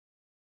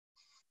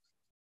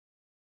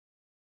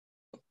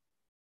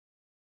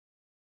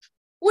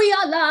We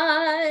are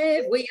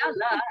live, we are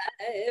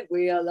live,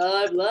 we are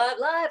live, live,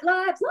 live,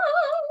 live,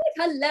 live.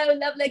 Hello,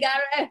 lovely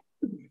Gary.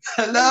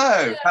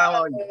 Hello,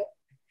 how are you?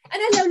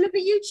 And hello,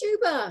 lovely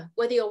YouTuber.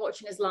 Whether you're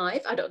watching us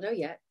live, I don't know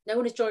yet. No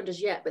one has joined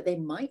us yet, but they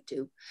might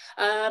do.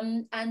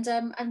 And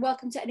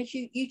welcome to any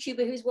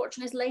YouTuber who's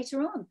watching us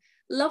later on.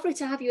 Lovely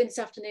to have you in this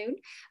afternoon.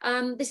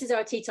 This is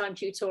our tea time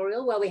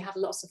tutorial where we have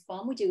lots of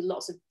fun. We do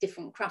lots of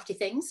different crafty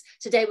things.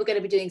 Today we're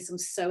going to be doing some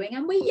sewing,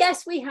 and we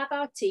have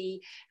our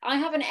tea. I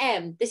have an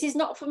M. This is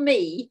not for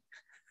me.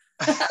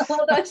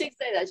 Although I should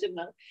say that,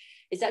 shouldn't I?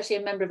 It's actually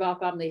a member of our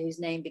family whose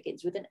name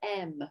begins with an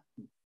M.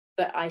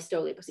 But I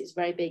stole it because it's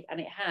very big, and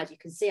it had. You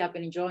can see I've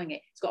been enjoying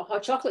it. It's got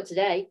hot chocolate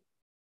today.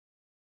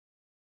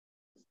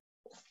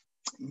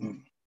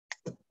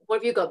 What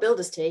have you got?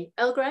 Builder's tea?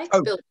 Earl Grey?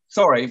 Oh,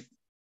 sorry.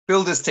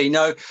 Builder's tea.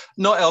 No,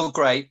 not Earl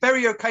Grey.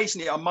 Very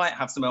occasionally I might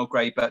have some Earl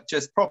Grey, but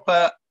just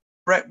proper,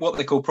 what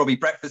they call probably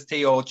breakfast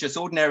tea or just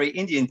ordinary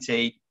Indian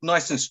tea,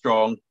 nice and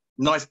strong,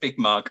 nice big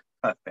mug.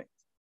 Perfect.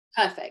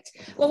 Perfect.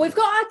 Well, we've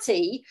got our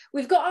tea.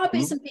 We've got our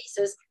bits and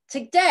pieces.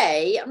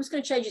 Today, I'm just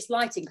going to change this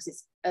lighting because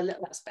it's a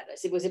little, that's better.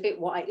 It was a bit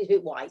white. It's a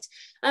bit white.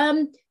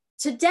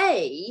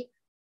 Today,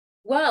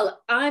 well,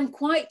 I'm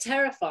quite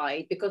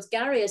terrified because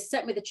Gary has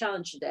set me the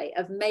challenge today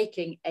of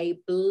making a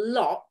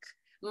block,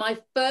 my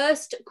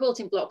first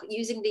quilting block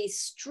using these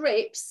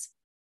strips.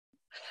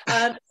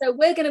 So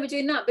we're going to be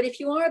doing that. But if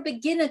you are a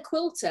beginner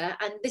quilter,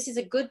 and this is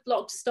a good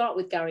block to start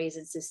with, Gary has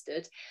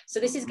insisted.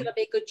 So this is going to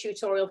be a good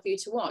tutorial for you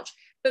to watch.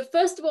 But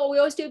first of all, we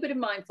always do a bit of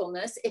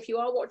mindfulness. If you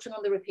are watching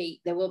on the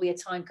repeat, there will be a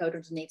time code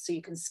underneath, so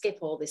you can skip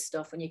all this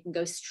stuff and you can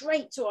go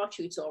straight to our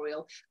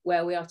tutorial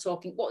where we are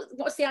talking.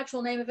 What's the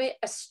actual name of it?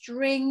 A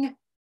string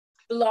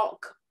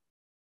block,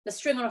 a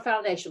string on a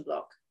foundation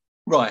block.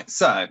 Right.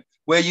 So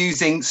we're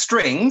using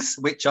strings,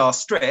 which are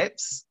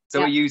strips.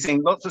 So we're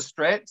using lots of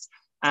strips.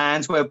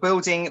 And we're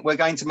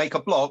going to make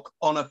a block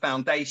on a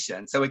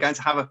foundation. So we're going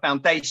to have a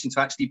foundation to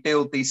actually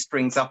build these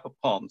strings up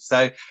upon.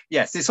 So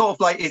yes, it's sort of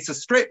like it's a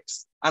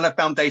strips and a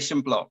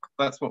foundation block.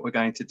 That's what we're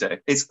going to do.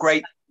 It's a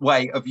great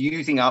way of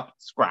using up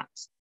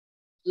scraps.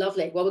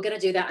 Lovely. Well, we're going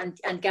to do that.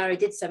 And Gary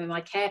did send me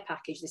my care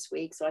package this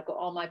week. So I've got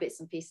all my bits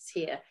and pieces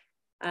here.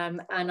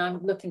 And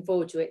I'm looking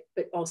forward to it,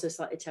 but also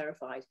slightly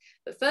terrified.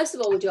 But first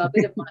of all, we'll do our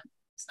bit of now.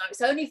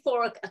 It's only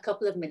for a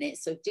couple of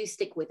minutes, so do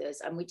stick with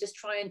us, and we just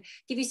try and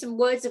give you some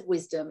words of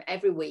wisdom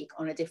every week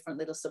on a different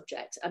little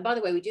subject. And by the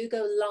way, we do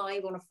go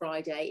live on a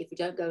Friday. If we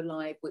don't go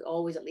live, we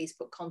always at least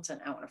put content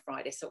out on a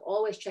Friday, so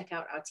always check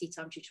out our tea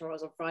time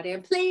tutorials on Friday.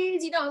 And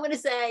please, you know what I'm going to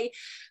say,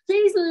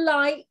 please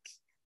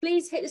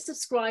please hit the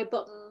subscribe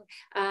button.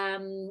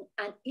 And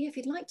if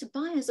you'd like to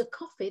buy us a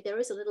coffee, there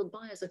is a little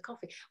buy us a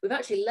coffee. We've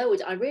actually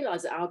lowered, I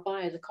realised that our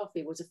buy us a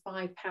coffee was a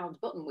 £5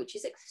 button, which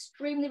is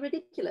extremely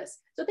ridiculous.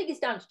 So I think it's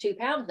down to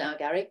 £2 now,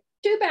 Gary.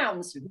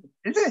 £2. Is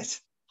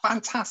it?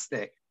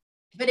 Fantastic.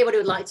 If anybody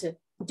would like to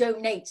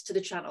donate to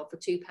the channel for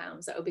 £2,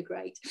 that would be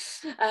great.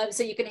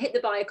 So you can hit the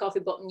buy a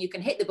coffee button, you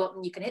can hit the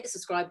button, you can hit the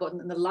subscribe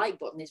button, and the like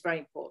button is very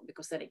important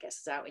because then it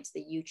gets us out into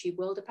the YouTube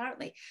world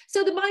apparently.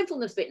 So the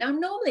mindfulness bit. Now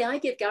normally I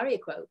give Gary a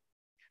quote,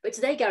 but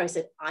today Gary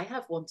said, I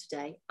have one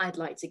today. I'd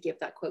like to give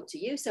that quote to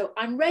you. So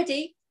I'm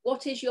ready.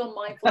 What is your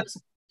mindfulness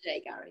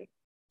today, Gary?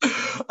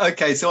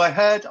 Okay, so I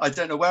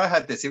don't know where I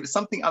heard this. It was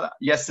something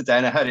yesterday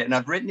and I heard it and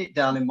I've written it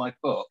down in my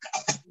book.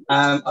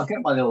 I'll get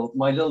my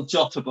little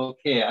jotter book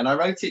here and I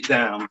wrote it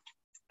down.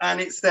 And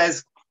it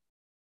says,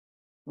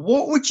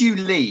 what would you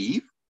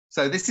leave?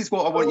 So this is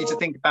what I want you to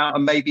think about,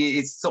 and maybe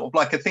it's sort of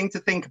like a thing to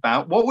think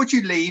about. What would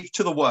you leave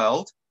to the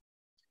world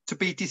to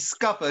be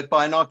discovered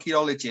by an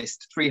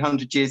archaeologist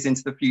 300 years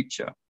into the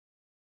future?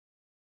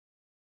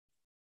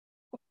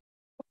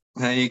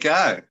 There you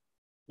go.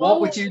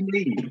 What would you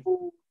leave?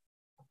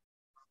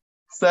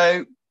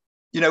 So,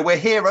 you know, we're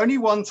here only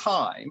one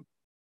time.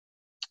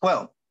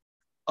 Well,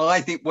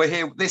 I think we're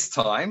here this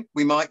time.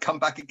 We might come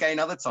back again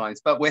other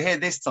times, but we're here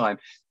this time.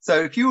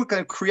 So if you were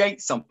going to create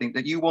something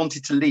that you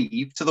wanted to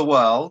leave to the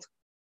world,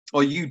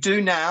 or you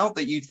do now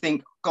that you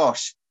think,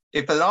 gosh,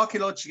 if an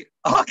archaeologist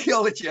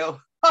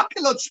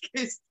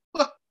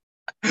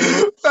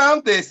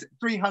found this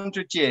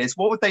 300 years,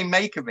 what would they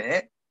make of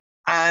it?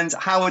 And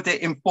how would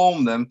it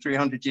inform them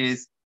 300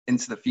 years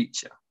into the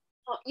future?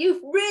 Oh,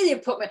 you've really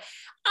put me.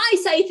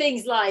 I say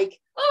things like,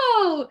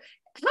 oh,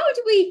 how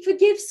do we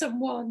forgive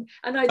someone?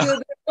 And I do a bit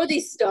of body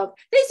stuff.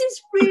 This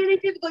is really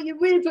difficult. You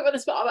really put me on the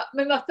spot. I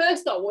mean, my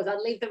first thought was I'd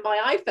leave them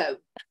my iPhone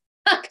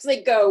because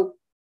they go,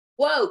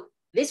 whoa,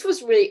 this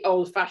was really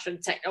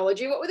old-fashioned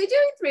technology. What were they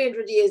doing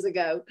 300 years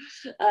ago?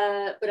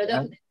 But I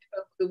don't think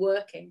they're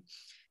working.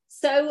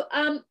 So,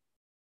 well,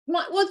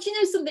 do you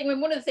know something? I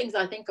mean, one of the things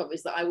I think of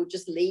is that I would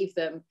just leave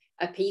them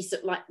a piece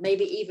of, like,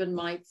 maybe even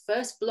my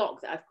first block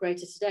that I've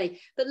created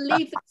today, but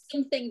leave them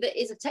something that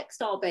is a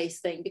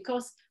textile-based thing,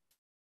 because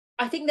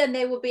I think then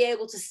they will be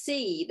able to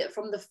see that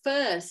from the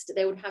first,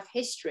 they would have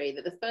history,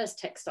 that the first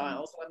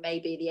textiles were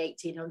maybe the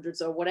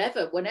 1800s or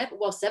whatever, well,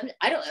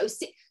 I don't know,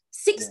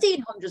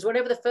 1600s,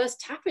 whatever the first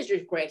tapestry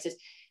was created.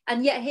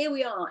 And yet here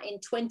we are in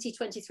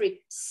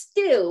 2023,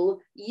 still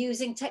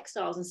using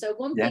textiles. And so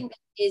one thing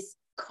that is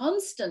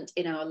constant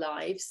in our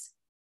lives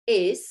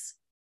is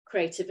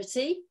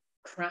creativity,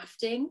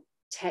 crafting,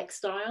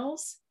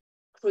 textiles,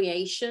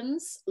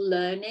 creations,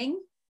 learning.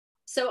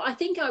 So I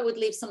think I would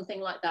leave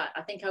something like that.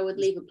 I think I would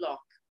leave a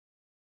block.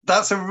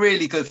 That's a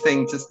really good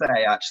thing to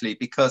say, actually,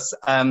 because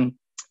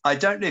I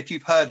don't know if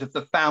you've heard of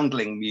the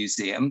Foundling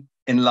Museum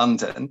in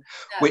London,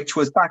 which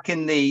was back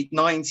in the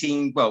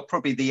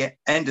probably the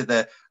end of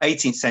the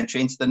 18th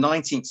century into the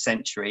 19th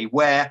century,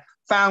 where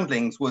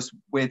foundlings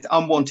with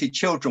unwanted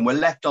children were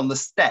left on the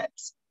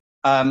steps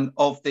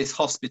of this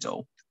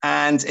hospital.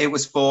 And it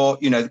was for,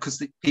 because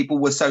the people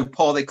were so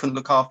poor, they couldn't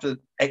look after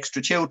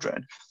extra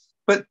children.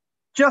 But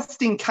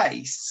just in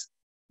case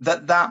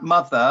that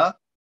mother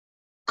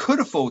could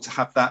afford to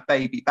have that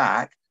baby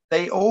back,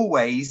 they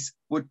always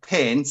would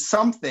pin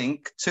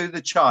something to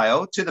the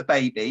child, to the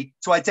baby,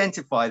 to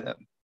identify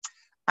them.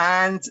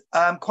 And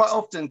quite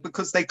often,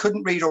 because they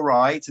couldn't read or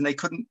write and they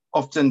couldn't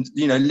often,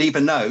 leave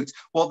a note,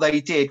 what they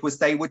did was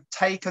they would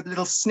take a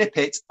little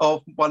snippet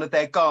of one of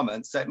their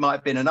garments. So it might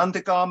have been an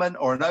undergarment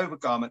or an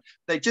overgarment.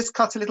 They just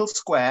cut a little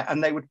square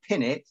and they would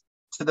pin it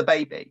to the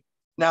baby.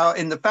 Now,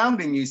 in the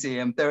Foundling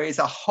Museum, there is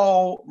a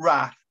whole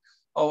raft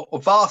or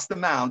vast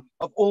amount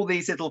of all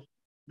these little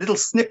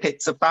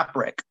snippets of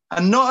fabric.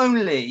 And not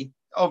only,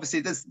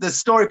 obviously, the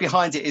story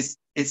behind it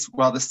is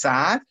rather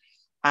sad.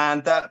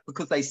 And that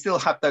because they still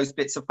have those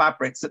bits of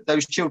fabrics that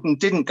those children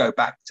didn't go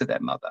back to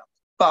their mother.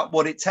 But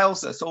what it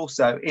tells us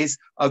also is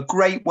a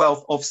great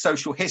wealth of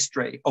social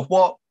history of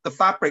what the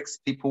fabrics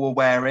people were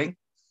wearing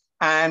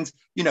and,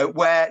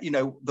 where,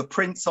 the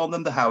prints on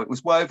them, how it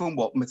was woven,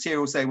 what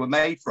materials they were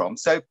made from.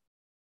 So,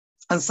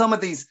 and some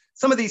of these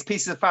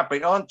pieces of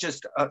fabric aren't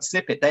just a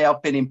snippet. They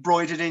have been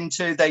embroidered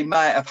into. They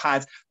may have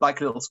had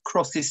like little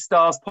crosses,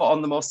 stars put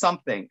on them or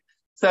something.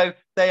 So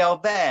they are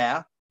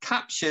there,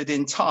 captured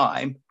in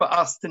time for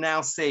us to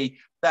now see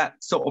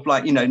that sort of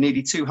like,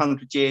 nearly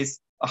 200 years,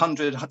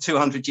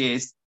 200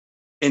 years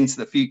into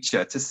the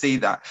future to see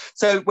that.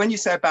 So when you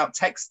say about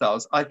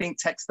textiles, I think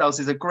textiles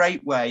is a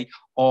great way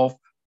of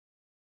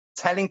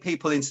telling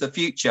people into the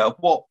future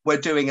what we're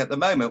doing at the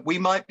moment. We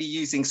might be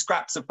using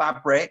scraps of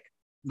fabric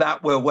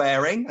that we're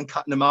wearing and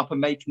cutting them up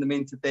and making them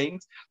into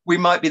things. We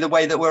might be the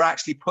way that we're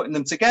actually putting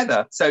them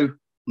together. So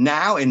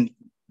now in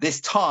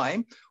this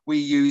time, we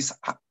use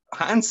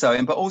hand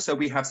sewing, but also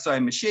we have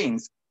sewing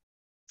machines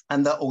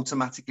and that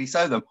automatically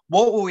sew them.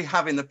 What will we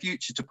have in the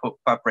future to put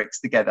fabrics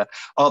together?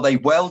 Are they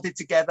welded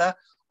together?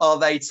 Are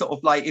they sort of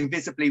like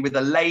invisibly with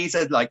a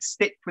laser, like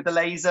stitched with a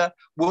laser?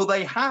 Will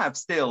they have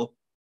still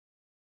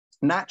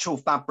natural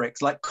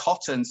fabrics like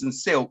cottons and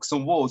silks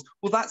and wools?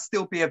 Will that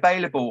still be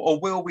available? Or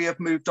will we have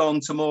moved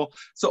on to more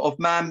sort of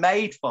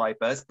man-made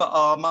fibers, but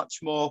are much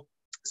more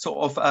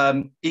sort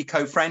of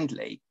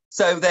eco-friendly?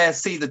 So they'll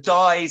see the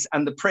dyes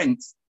and the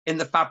prints in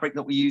the fabric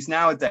that we use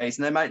nowadays,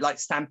 and they might like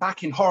stand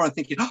back in horror and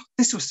thinking, oh,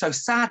 this was so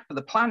sad for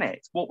the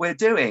planet, what we're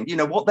doing,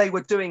 what they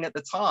were doing at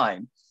the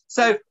time.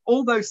 So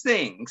all those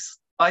things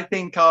I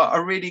think are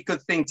a really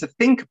good thing to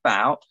think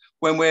about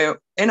when we're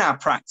in our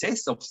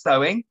practice of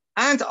sewing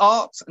and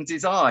art and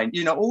design,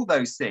 all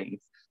those things,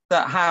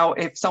 that how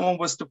if someone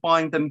was to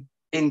find them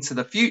into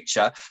the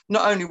future,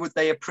 not only would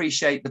they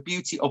appreciate the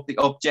beauty of the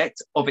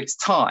object of its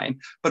time,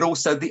 but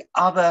also the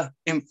other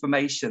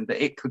information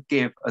that it could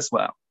give as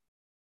well.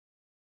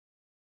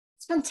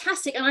 It's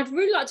fantastic, and I'd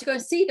really like to go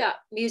and see that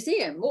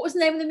museum. What was the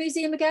name of the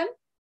museum again?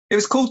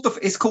 It's called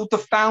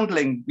the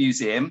Foundling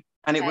Museum,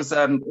 and it was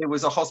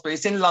a hospital.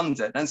 It's in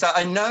London, and so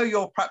I know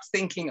you're perhaps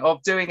thinking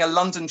of doing a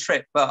London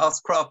trip for us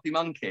Crafty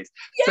Monkeys.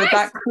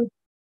 Yes!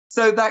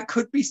 So that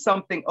could be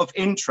something of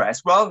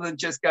interest, rather than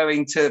just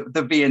going to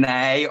the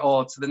V&A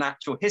or to the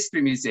Natural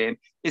History Museum,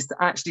 is to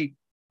actually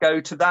go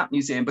to that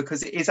museum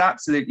because it is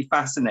absolutely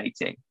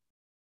fascinating.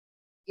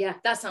 Yeah,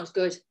 that sounds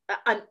good.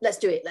 And let's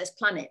do it. Let's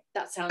plan it.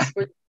 That sounds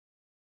brilliant.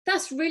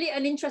 That's really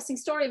an interesting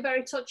story and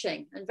very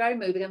touching and very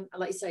moving, and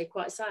like you say,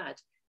 quite sad.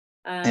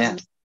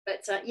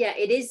 But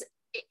it is.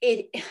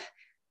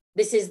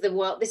 This is the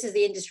world. This is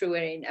the industry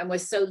we're in, and we're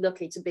so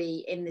lucky to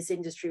be in this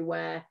industry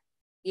where,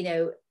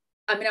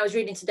 I was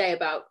reading today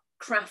about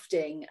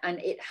crafting, and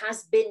it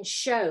has been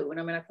shown.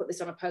 I put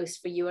this on a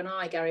post for you and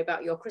I, Gary,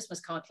 about your Christmas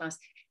card class.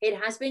 It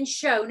has been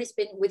shown, it's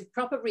been with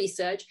proper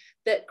research,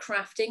 that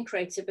crafting,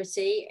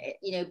 creativity,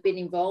 being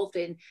involved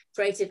in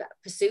creative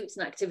pursuits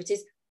and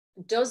activities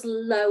does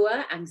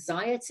lower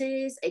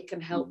anxieties. It can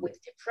help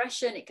with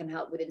depression, it can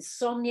help with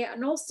insomnia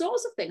and all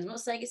sorts of things. I'm not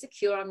saying it's a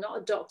cure. I'm not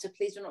a doctor.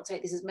 Please do not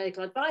take this as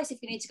medical advice. If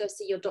you need to go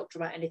see your doctor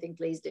about anything,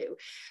 please do.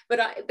 But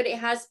it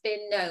has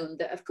been known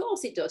that of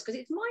course it does, because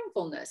it's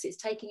mindfulness. It's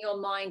taking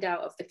your mind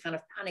out of the kind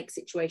of panic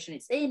situation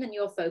it's in, and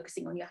you're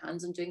focusing on your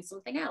hands and doing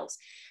something else.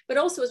 But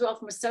also as well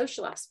from a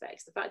social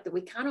aspect, the fact that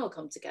we can all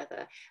come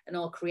together and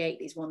all create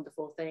these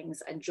wonderful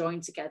things and join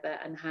together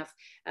and have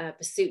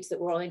pursuits that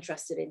we're all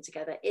interested in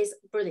together is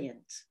brilliant.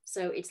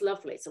 So it's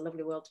lovely. It's a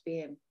lovely world to be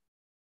in.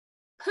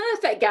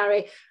 Perfect,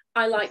 Gary.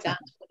 I like that.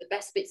 One of the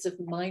best bits of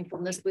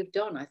mindfulness we've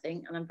done, I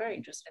think, and I'm very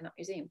interested in that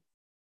museum.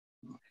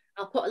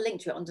 I'll put a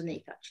link to it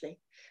underneath, actually.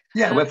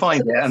 Yeah, we'll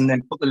find it and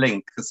then put the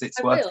link because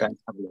it's worth going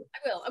to have a look. I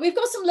will. And we've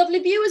got some lovely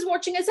viewers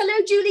watching us.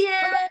 Hello,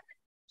 Juliette.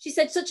 She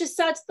said, such a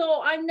sad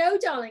thought. I know,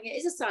 darling, it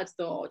is a sad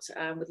thought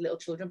with little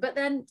children, but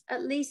then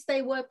at least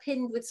they were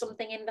pinned with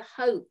something in the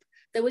hope.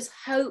 There was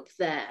hope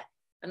there,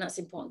 and that's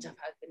important to have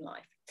hope in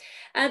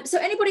life. So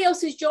anybody else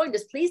who's joined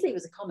us, please leave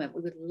us a comment.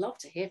 We would love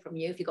to hear from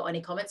you if you've got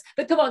any comments.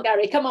 But come on,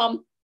 Gary, come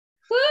on.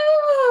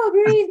 Whoa,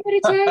 breathe,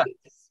 meditate.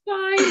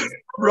 Fine.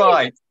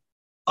 Right.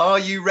 Are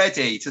you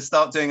ready to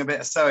start doing a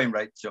bit of sewing,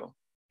 Rachel?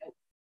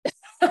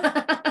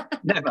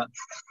 Never.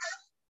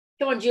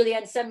 Come on,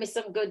 Julianne, send me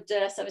some good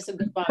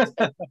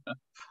vibes.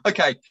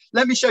 Okay,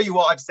 let me show you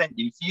what I've sent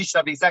you. So you should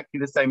have exactly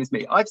the same as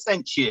me. I've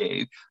sent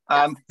you.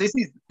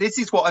 This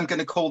is what I'm going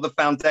to call the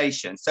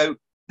foundation. So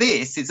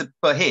this is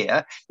for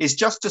here is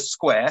just a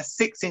square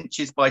 6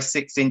 inches by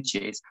 6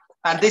 inches,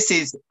 and this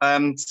is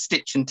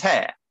stitch and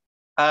tear.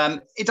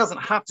 It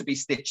doesn't have to be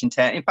stitch and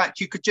tear. In fact,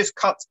 you could just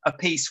cut a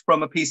piece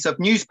from a piece of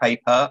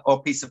newspaper or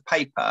a piece of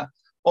paper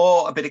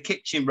or a bit of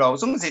kitchen roll,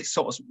 as long as it's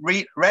sort of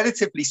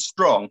relatively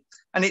strong.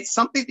 And it's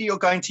something that you're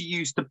going to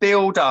use to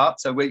build up.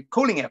 So we're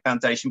calling it a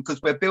foundation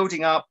because we're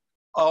building up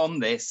on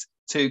this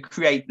to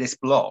create this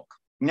block.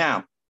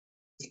 Now,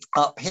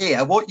 up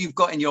here, what you've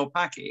got in your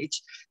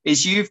package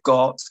is you've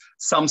got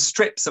some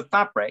strips of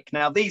fabric.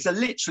 Now, these are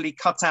literally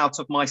cut out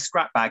of my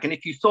scrap bag. And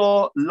if you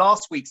saw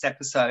last week's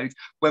episode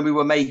when we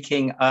were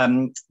making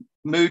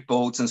mood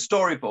boards and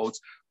storyboards,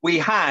 we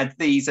had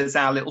these as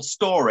our little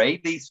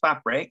story. These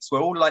fabrics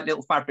were all like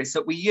little fabrics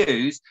that we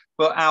use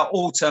for our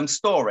autumn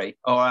story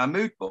or our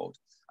mood board.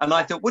 And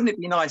I thought, wouldn't it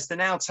be nice to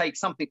now take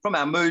something from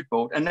our mood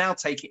board and now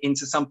take it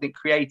into something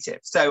creative?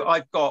 So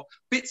I've got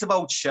bits of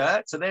old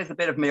shirt. So there's a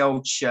bit of my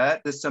old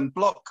shirt. There's some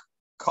block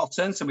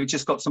cotton. So we've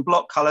just got some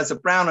block colours, a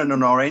brown and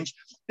an orange.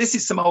 This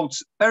is some old,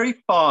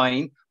 very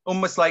fine,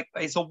 almost like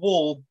it's a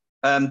wool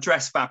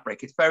dress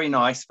fabric. It's very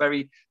nice,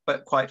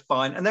 but quite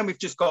fine. And then we've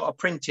just got a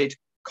printed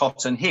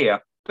cotton here.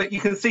 But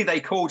you can see they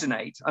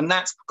coordinate, and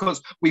that's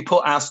because we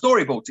put our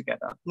storyboard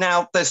together.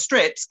 Now, the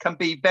strips can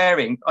be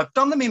varying. I've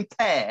done them in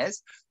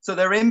pairs, so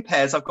they're in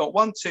pairs. I've got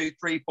 1, 2,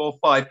 3, 4,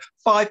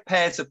 5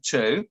 pairs of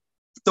 2.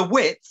 The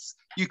widths,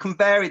 you can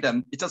vary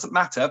them. It doesn't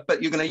matter,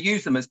 but you're going to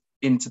use them as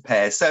into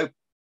pairs. So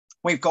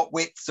we've got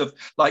widths of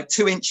like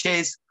 2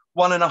 inches,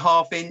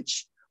 1.5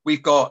 inch.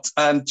 We've got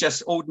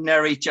just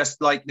ordinary,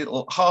 just like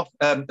little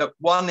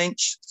 1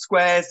 inch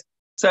squares.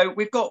 So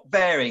we've got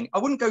varying. I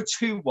wouldn't go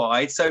too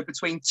wide. So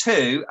between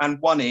 2 and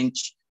 1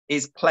 inch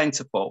is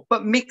plentiful,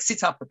 but mix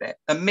it up a bit.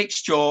 A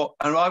mixture,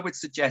 and I would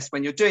suggest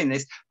when you're doing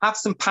this, have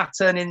some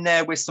pattern in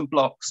there with some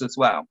blocks as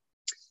well.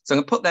 So I'm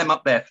going to put them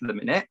up there for the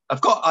minute.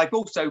 I've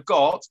also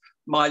got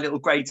my little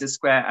grater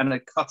square and a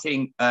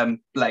cutting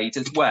blade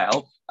as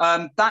well.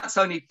 That's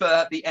only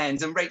for the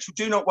end. And Rachel,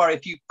 do not worry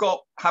if you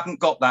haven't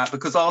got that,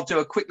 because I'll do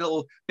a quick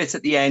little bit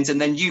at the end, and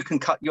then you can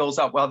cut yours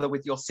up rather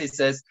with your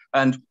scissors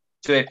and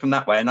do it from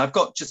that way. And I've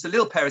got just a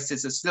little pair of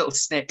scissors, little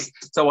snips,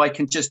 so I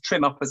can just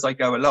trim up as I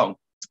go along.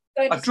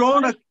 I've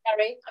drawn a...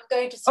 Gary, I'm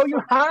going to... Oh,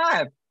 you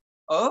have?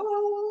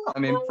 Oh,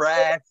 I'm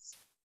impressed.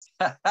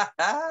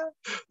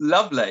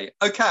 Lovely.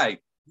 Okay,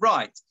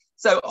 right.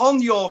 So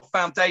on your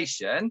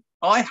foundation,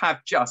 I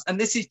have just, and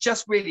this is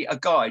just really a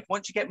guide.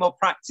 Once you get more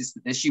practice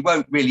with this, you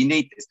won't really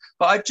need this.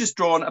 But I've just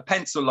drawn a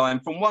pencil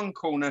line from one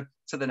corner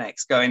to the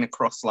next, going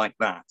across like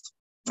that.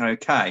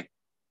 Okay.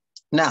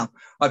 Now,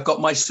 I've got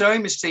my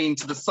sewing machine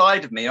to the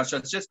side of me. I shall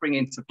just bring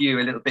into view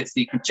a little bit so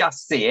you can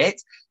just see it.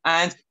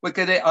 And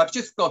I've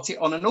just got it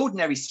on an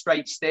ordinary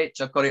straight stitch.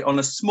 I've got it on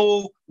a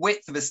small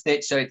width of a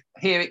stitch. So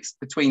here it's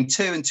between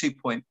 2 and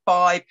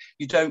 2.5.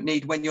 You don't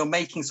need, when you're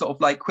making sort of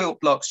like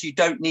quilt blocks, you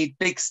don't need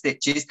big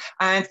stitches.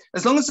 And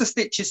as long as the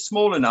stitch is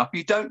small enough,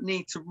 you don't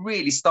need to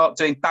really start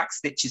doing back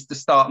stitches to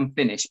start and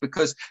finish,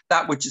 because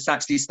that would just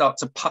actually start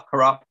to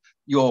pucker up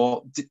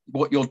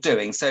what you're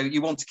doing. So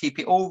you want to keep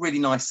it all really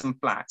nice and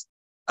flat.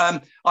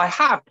 I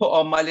have put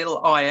on my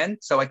little iron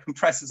so I can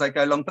press as I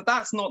go along, but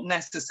that's not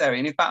necessary.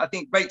 And in fact, I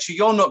think, Rachel,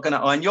 you're not going to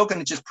iron. You're going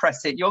to just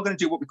press it. You're going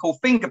to do what we call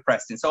finger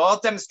pressing. So I'll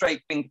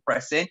demonstrate finger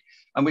pressing,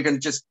 and we're going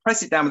to just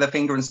press it down with a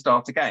finger and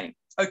start again.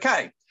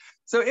 Okay.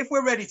 So if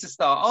we're ready to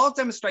start, I'll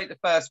demonstrate the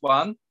first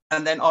one,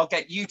 and then I'll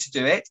get you to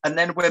do it, and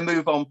then we'll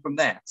move on from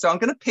there. So I'm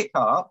going to pick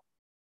up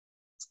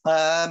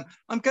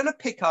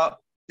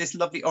this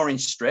lovely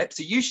orange strip.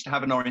 So you should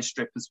have an orange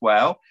strip as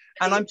well.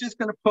 And I'm just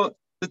going to put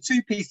the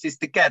 2 pieces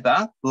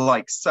together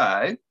like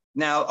so.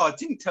 Now, I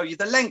didn't tell you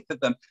the length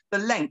of them. The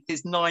length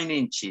is 9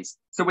 inches.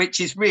 So which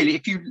is really,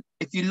 if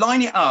you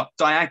line it up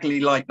diagonally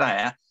like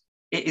that,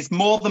 it is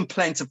more than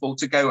plentiful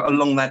to go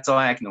along that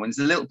diagonal. And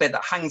there's a little bit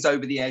that hangs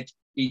over the edge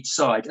each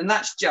side. And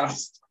that's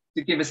just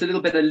to give us a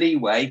little bit of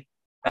leeway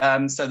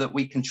so that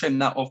we can trim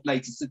that off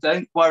later. So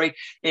don't worry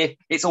if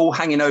it's all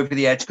hanging over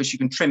the edge, because you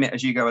can trim it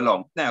as you go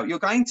along. Now, you're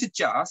going to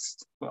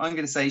just, what I'm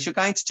going to say is you're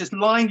going to just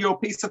line your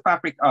piece of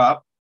fabric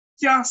up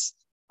just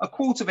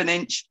 1/4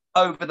 inch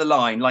over the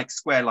line, like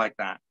square like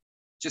that.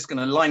 Just going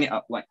to line it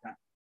up like that.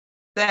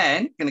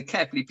 Then going to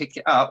carefully pick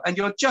it up, and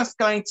you're just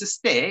going to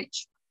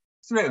stitch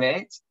through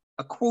it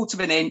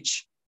 1/4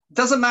 inch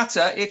Doesn't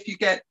matter if you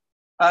get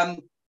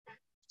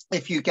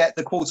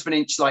the quarter of an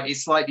inch, like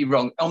it's slightly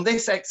wrong. On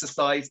this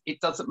exercise, it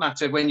doesn't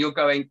matter when you're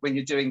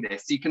doing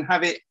this. You can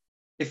have it,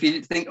 if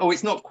you think, oh,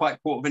 it's not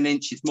quite quarter of an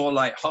inch, it's more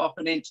like half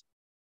an inch.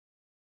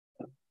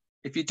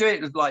 If you do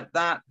it like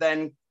that,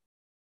 then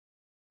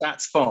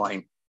that's fine.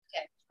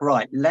 Okay.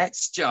 Right, I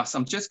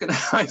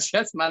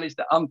just managed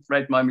to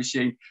unthread my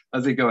machine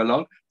as we go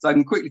along. So I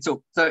can quickly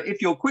talk. So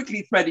if you're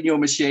quickly threading your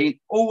machine,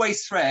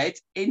 always thread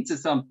into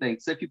something.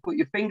 So if you put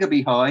your finger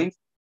behind,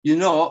 you're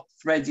not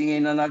threading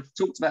in, and I've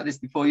talked about this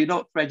before, you're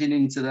not threading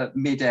into the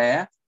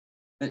mid-air.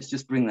 Let's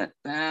just bring that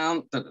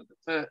down.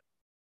 There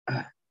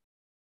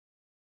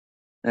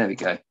we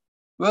go.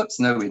 Whoops,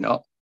 no, we're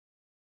not.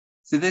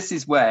 So this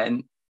is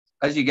when,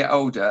 as you get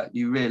older,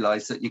 you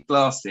realise that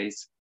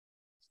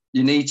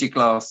you need your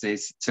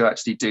glasses to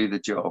actually do the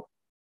job.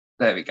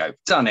 There we go,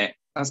 done it.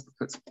 That's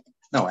because,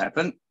 no, I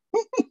haven't.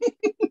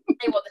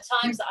 Hey, what the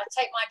times that I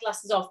take my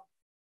glasses off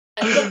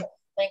and look at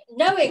something,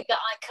 knowing that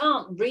I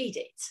can't read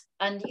it,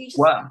 and you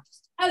just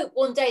hope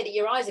one day that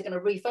your eyes are going to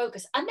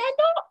refocus, and they're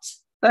not.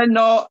 They're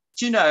not.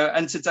 Do you know?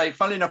 And today,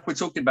 funnily enough, we're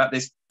talking about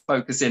this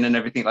focusing and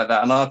everything like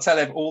that. And I'll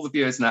tell all the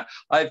viewers now,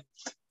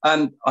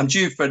 I'm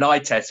due for an eye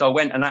test, so I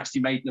went and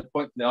actually made an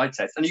appointment for the eye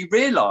test. And you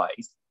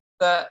realise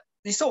that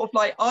this sort of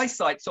like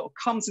eyesight sort of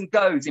comes and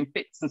goes in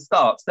fits and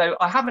starts. So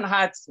I haven't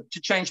had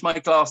to change my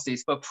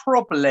glasses for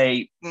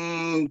probably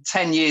 10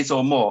 years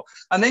or more.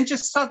 And then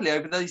just suddenly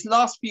over these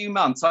last few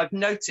months, I've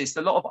noticed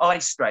a lot of eye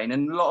strain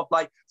and a lot of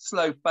like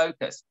slow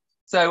focus.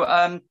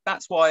 So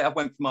that's why I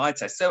went for my eye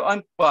test. So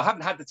I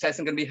haven't had the test.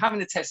 I'm going to be having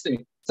the test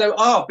soon. So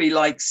I'll be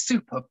like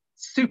super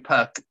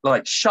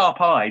like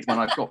sharp-eyed when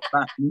I've got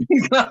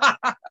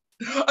that.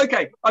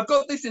 Okay, I've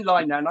got this in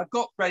line now and I've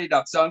got threaded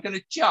up. So I'm going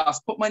to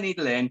just put my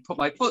needle in, put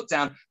my foot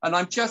down, and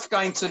I'm just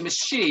going to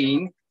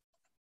machine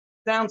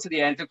down to the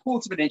end, a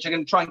quarter of an inch. I'm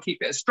going to try and keep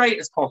it as straight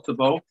as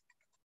possible.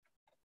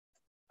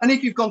 And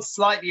if you've gone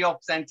slightly off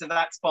center,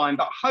 that's fine.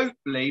 But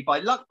hopefully, by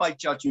luck, by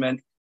judgment,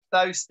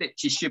 those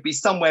stitches should be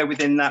somewhere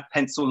within that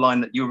pencil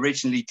line that you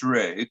originally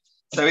drew.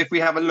 So if we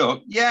have a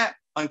look, yeah,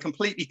 I'm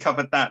completely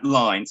covered that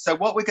line. So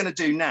what we're going to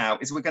do now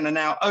is we're going to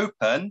now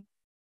open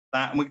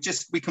that, and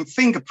we can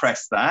finger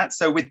press that.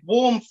 So with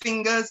warm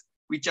fingers,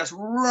 we just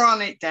run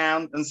it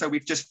down. And so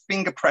we've just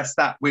finger pressed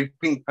that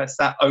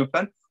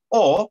open.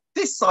 Or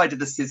this side of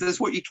the scissors,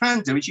 what you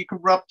can do is you can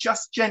rub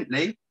just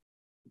gently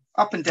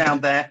up and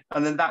down there,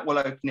 and then that will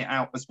open it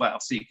out as well.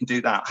 So you can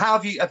do that.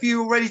 Have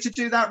you all ready to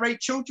do that,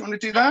 Rachel? Do you want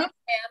to do that?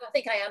 I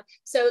think I am.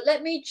 So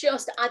let me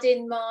just add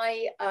in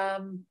my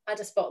add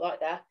a spotlight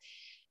there.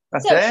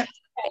 That's it.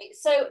 Okay,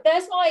 so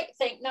there's my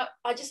thing. No,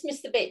 I just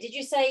missed the bit. Did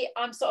you say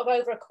I'm sort of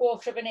over a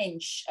quarter of an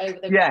inch over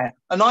the? Yeah,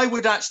 and I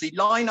would actually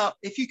line up,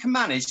 if you can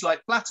manage,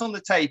 like flat on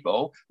the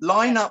table,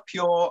 line up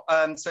your,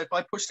 so if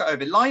I push that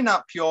over, line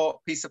up your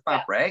piece of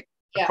fabric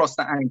across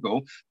that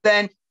angle,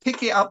 then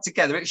pick it up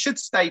together. It should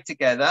stay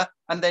together,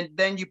 and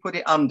then you put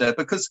it under,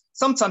 because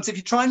sometimes if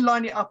you try and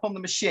line it up on the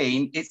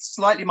machine, it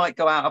slightly might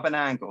go out of an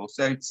angle.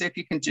 So see if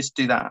you can just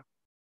do that.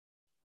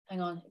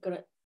 Hang on,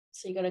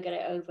 so you got to get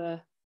it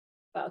over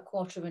about a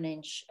quarter of an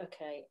inch.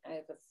 Okay,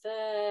 over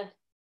there,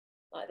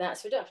 like that.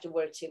 So we don't have to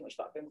worry too much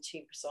about being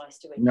too precise,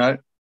 do we? No. And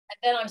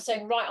then I'm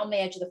saying right on the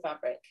edge of the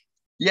fabric.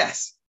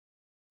 Yes,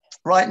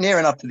 right near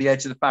enough to the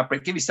edge of the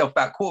fabric. Give yourself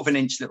about a quarter of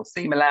an inch little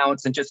seam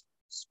allowance and just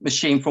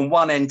machine from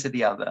one end to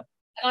the other.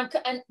 And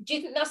do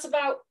you think that's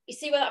about, you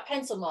see where that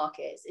pencil mark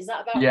is? Is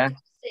that about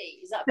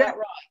Is that about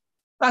right?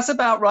 That's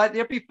about right.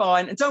 They'll be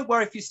fine. And don't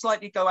worry if you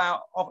slightly go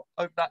out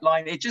over that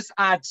line. It just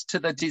adds to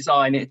the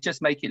design. It just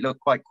make it look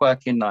quite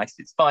quirky and nice.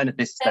 It's fine at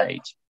this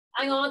stage.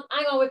 Hang on.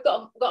 We've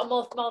got a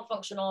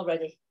malfunction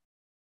already.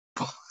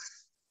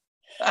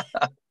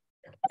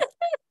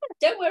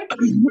 Don't worry.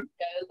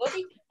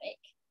 Nobody panic.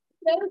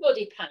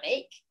 Nobody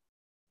panic.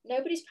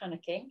 Nobody's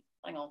panicking.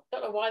 Hang on.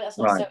 Don't know why that's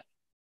not so.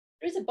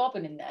 There is a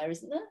bobbin in there,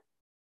 isn't there?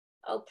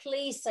 Oh,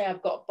 please say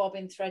I've got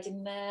bobbin thread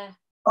in there.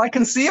 I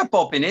can see a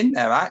bobbin in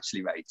there,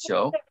 actually,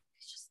 Rachel.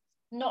 It's just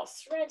not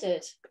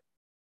threaded.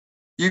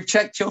 You've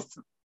checked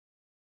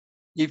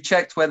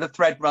where the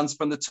thread runs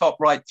from the top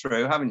right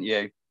through, haven't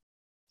you?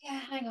 Yeah,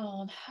 hang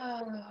on.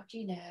 Oh, do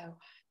you know?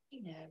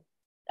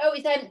 Oh,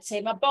 it's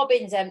empty. My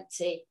bobbin's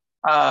empty.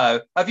 Oh,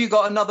 have you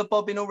got another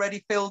bobbin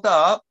already filled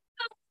up?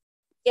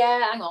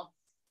 Yeah, hang on.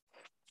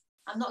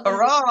 I'm not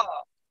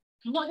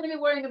going to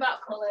be worrying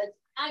about colours.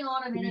 Hang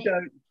on a minute.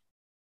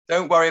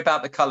 Don't worry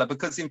about the colour,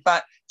 because in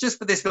fact, just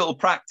for this little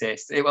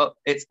practice,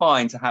 it's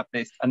fine to have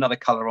another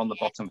colour on the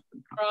bottom.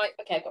 Right,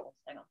 okay, I've got one.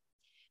 Hang on.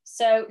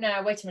 So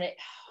now, wait a minute.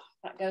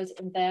 That goes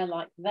in there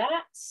like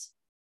that.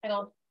 Hang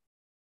on.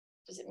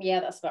 Yeah,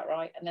 that's about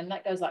right. And then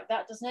that goes like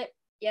that, doesn't it?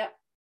 Yep.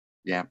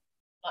 Yeah.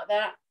 Like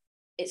that.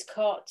 It's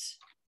cut.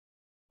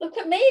 Look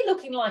at me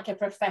looking like a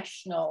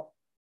professional.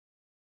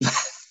 Right,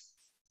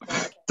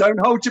 okay. Don't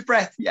hold your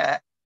breath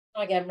yet.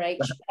 Again, Rach.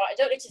 Right, I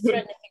don't need to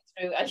thread anything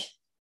through.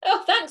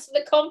 Oh, thanks for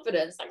the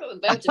confidence. I got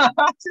the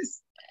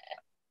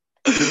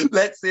motive.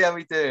 Let's see how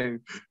we do.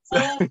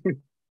 Right,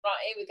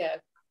 here we go.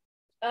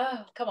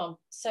 Oh, come on.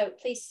 So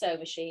please sew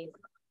machine.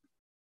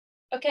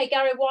 Okay,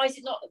 Gary, why is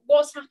it not?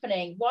 What's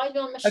happening? Why is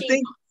your machine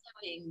not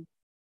sewing?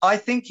 I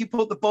think you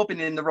put the bobbin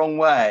in the wrong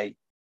way.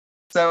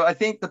 So I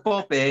think the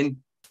bobbin.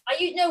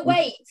 No,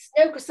 wait.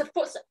 No, because the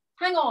foot.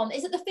 Hang on.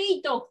 Is it the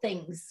feed dog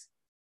things?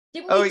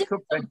 Didn't we do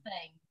something?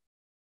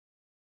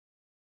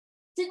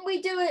 Didn't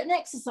we do an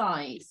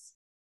exercise?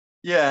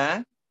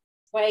 Yeah.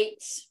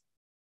 Wait.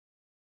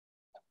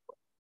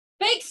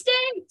 Big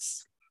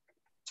stints.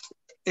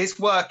 It's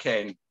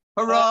working.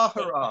 Hurrah,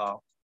 hurrah.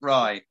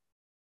 Right.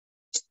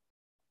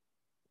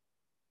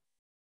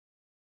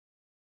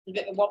 A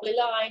bit of a wobbly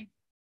line.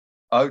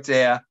 Oh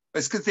dear.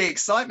 It's because the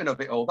excitement of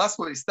it all. That's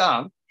what it's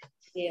done.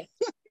 Yeah.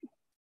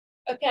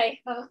 Okay.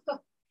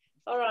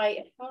 All right.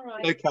 All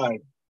right. Okay.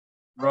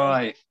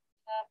 Right.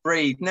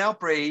 Breathe. Now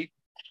breathe.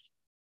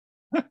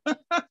 It's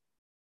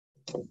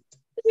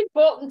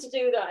important to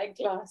do that in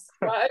class.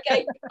 Right.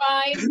 Okay.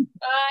 Fine.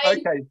 Fine.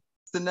 Okay.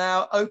 So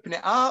now open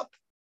it up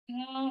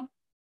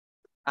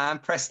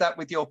and press that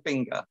with your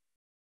finger.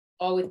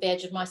 Or with the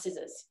edge of my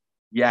scissors.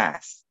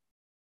 Yes.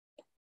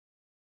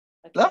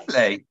 Okay.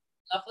 Lovely.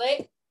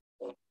 Lovely.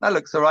 That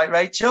looks all right,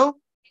 Rachel.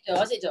 It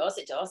does. It does.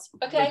 It does.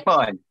 Okay.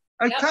 Fine.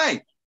 Okay.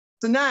 Yep.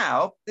 So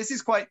now this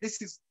is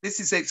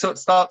it sort of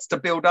starts to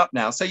build up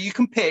now. So you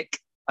can pick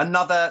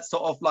another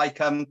sort of like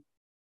a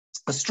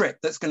strip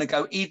that's going to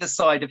go either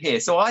side of here.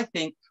 So I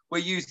think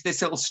we'll use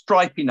this little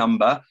stripy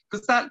number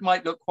because that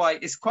might look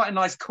it's quite a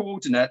nice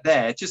coordinate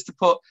there just to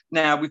put.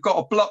 Now we've got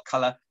a block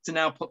color to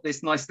now put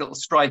this nice little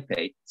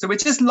stripy. So we're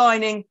just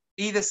lining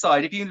either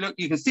side. If you look,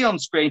 you can see on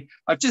screen,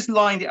 I've just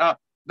lined it up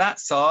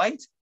that side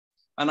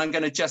and I'm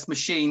going to just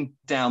machine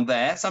down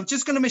there. So I'm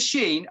just going to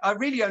machine. I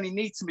really only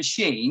need to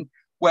machine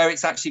where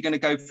it's actually going to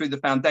go through the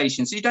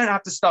foundation. So you don't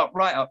have to start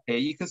right up here.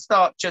 You can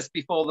start just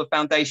before the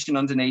foundation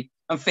underneath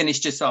and finish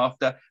just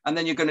after. And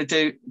then you're going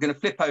to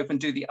flip over and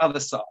do the other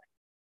side.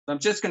 So I'm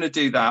just going to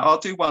do that. I'll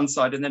do one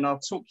side and then I'll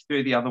talk you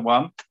through the other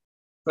one.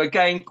 So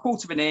again,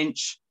 1/4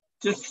 inch,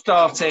 just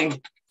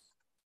starting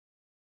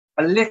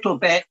a little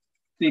bit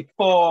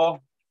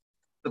before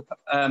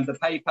the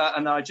paper,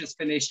 and I just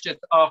finished just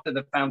after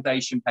the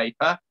foundation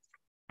paper.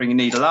 Bring a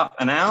needle up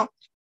and out.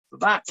 So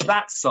that's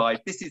that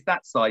side. This is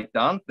that side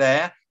done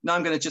there. Now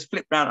I'm going to just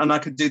flip around and I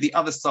could do the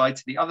other side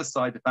to the other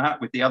side of that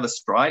with the other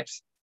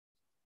stripes.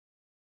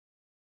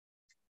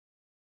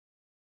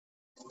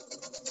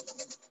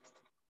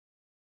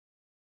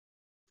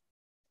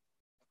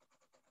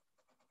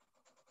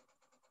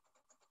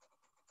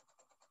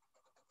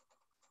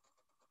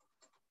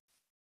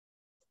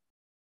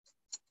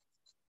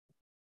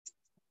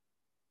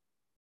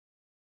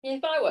 Yeah,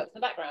 fireworks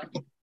in the background.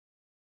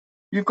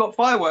 You've got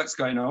fireworks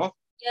going off?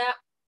 Yeah.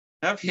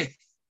 Have you?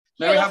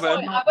 No, we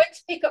haven't. I went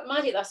to pick up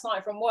Maddie last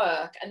night from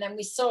work and then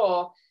we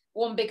saw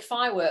one big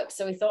firework.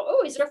 So we thought,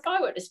 oh, is there a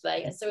firework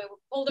display? And so we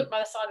pulled up by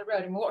the side of the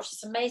road and we watched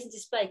this amazing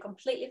display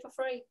completely for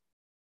free.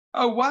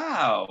 Oh,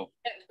 wow.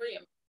 It was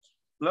brilliant.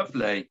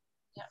 Lovely.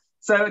 Yeah.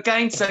 So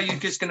again, so you're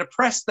just going to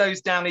press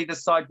those down either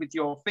side with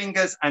your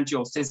fingers and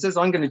your scissors.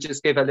 I'm going to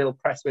just give a little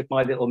press with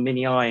my little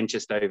mini iron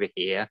just over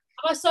here.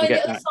 Oh, sorry,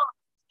 the other side,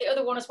 the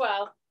other one as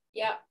well.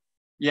 Yeah.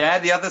 Yeah,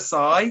 the other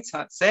side.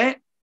 That's it.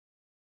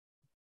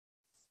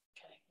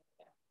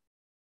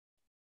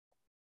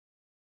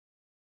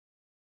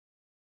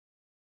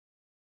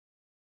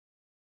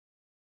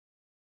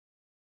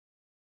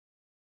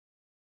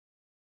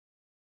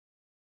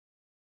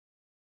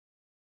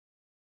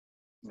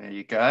 There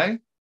you go.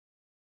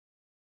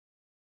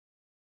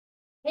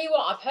 Tell you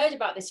what, I've heard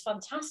about this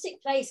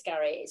fantastic place,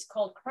 Gary. It's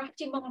called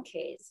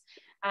CraftyMonkies.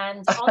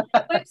 And on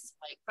their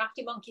website,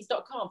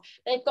 CraftyMonkies.com,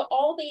 they've got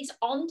all these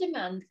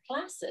on-demand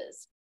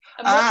classes.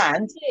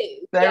 And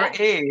there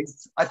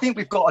is, I think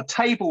we've got a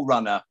table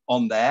runner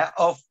on there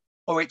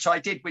which I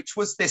did, which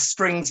was this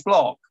strings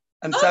block.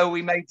 And so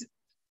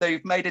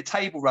they've made a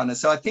table runner.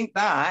 So I think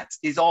that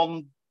is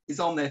on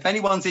there. If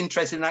anyone's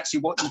interested in actually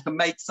what you can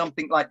make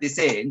something like this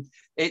in,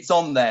 it's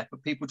on there for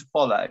people to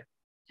follow.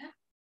 Yeah.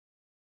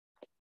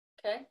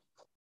 Okay.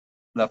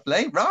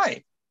 Lovely.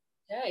 Right.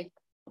 Okay.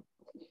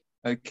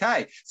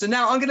 Okay. So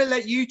now I'm going to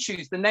let you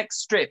choose the next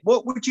strip.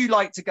 What would you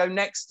like to go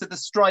next to the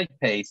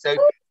stripy? So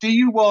do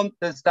you want,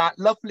 there's that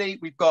lovely,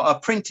 we've got a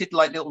printed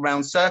like little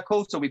round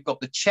circle. So we've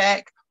got the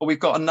check or we've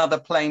got another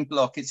plain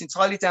block. It's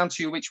entirely down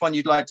to you which one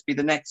you'd like to be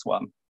the next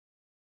one.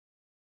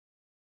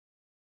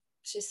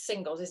 It's just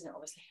singles, isn't it?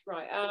 Obviously.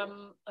 Right.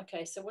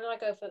 Okay. So what do I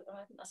go for?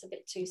 I think that's a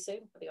bit too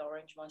soon for the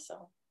orange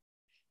myself.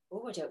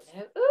 Oh, I don't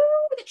know.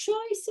 Oh, the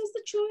choices.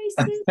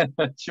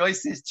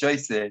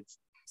 Choices.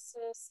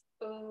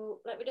 Oh,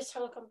 let me just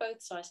have a look on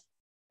both sides.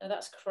 No,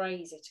 that's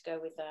crazy to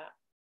go with that.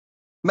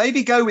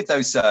 Maybe go with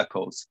those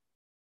circles.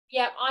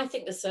 Yeah, I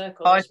think the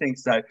circles. I think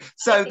so.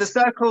 So the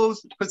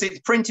circles, because it's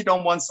printed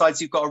on one side,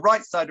 so you've got a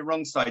right side, a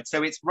wrong side.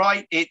 So it's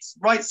right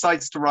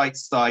sides to right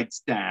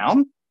sides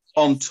down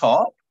on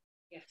top.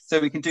 Yes. So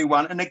we can do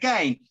one. And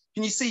again,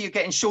 can you see you're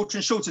getting shorter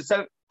and shorter?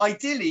 So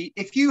ideally,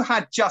 if you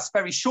had just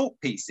very short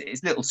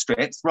pieces, little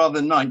strips, rather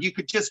than 9, you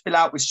could just fill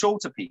out with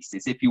shorter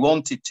pieces if you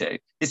wanted to.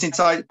 It's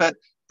entirely, but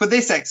for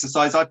this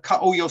exercise, I've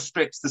cut all your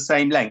strips the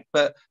same length.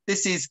 But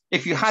this is,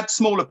 if you had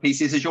smaller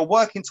pieces, as you're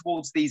working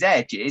towards these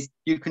edges,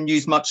 you can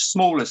use much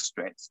smaller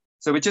strips.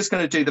 So we're just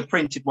going to do the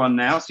printed one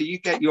now. So you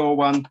get your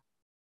one,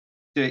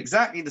 do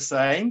exactly the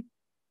same,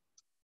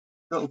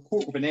 little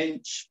 1/4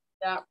 inch.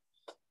 Yeah.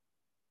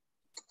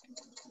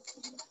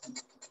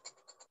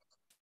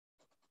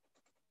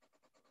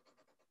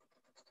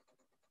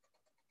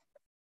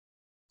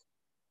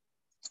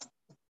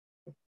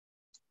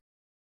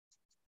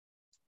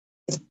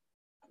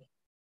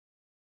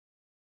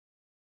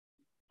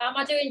 How am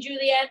I doing,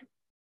 Julienne?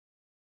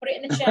 Put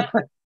it in the chat.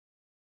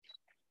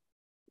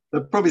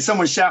 There's probably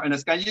someone shouting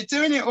us going, you're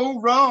doing it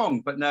all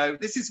wrong. But no,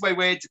 this is the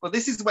way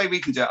this is the way we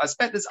can do it. I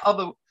expect there's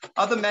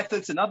other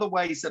methods and other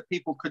ways that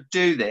people could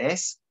do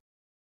this.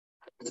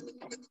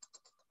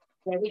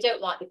 Yeah, we don't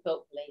like the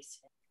quilt police.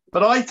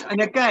 But I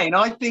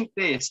think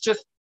this,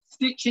 just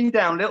stitching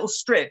down little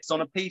strips on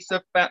a piece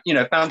of,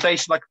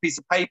 foundation, like a piece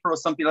of paper or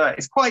something like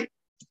that,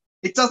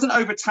 it doesn't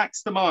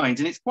overtax the mind,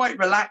 and it's quite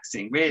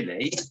relaxing,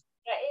 really. Yeah,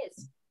 it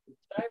is.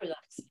 It's very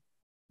relaxing.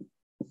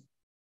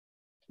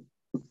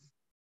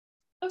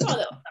 I've got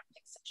little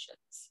practice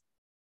sessions.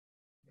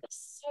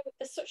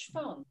 They're such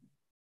fun.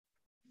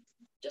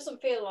 It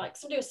doesn't feel like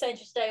somebody was saying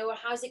today, oh,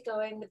 how's it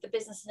going with the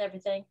business and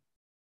everything?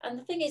 And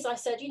the thing is, I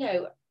said,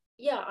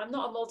 yeah, I'm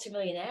not a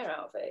multimillionaire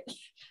out of it.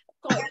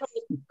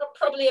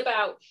 probably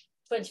about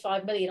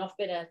 25 million off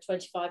being a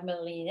 25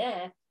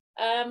 millionaire.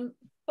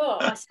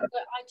 But I said,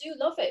 but I do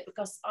love it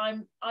because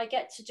I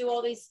get to do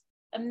all these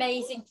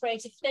amazing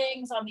creative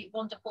things. I meet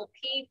wonderful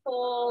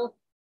people.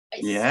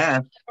 It's a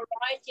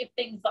variety of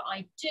things that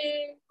I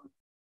do.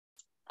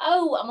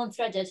 Oh, I'm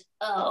unthreaded.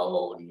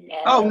 Oh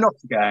no. Oh, not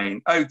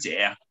again. Oh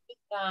dear.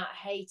 I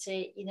hate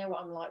it. You know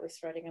what I'm like with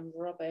threading. I'm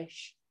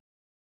rubbish.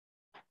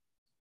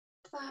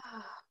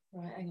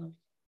 Right, hang on.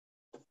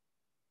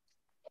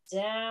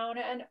 Down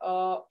and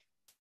up.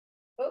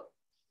 Oh.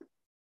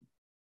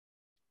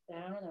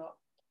 Down and up.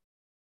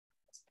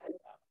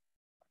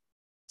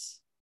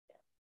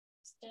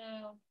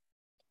 Down.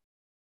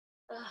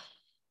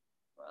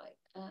 Right.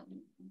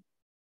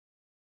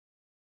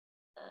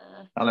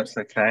 That looks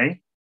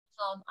okay.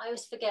 I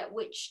always forget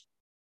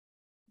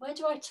where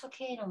do I tuck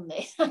in on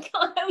this? I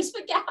always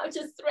forget how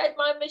to thread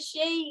my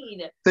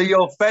machine. So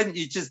your friend,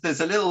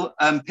 there's a little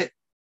pit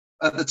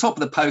at the top of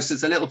the post,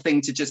 there's a little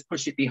thing to just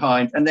push it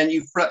behind, and then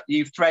you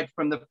thread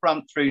from the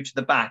front through to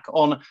the back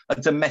on a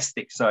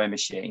domestic sewing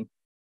machine.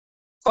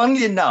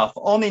 Funnily enough,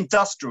 on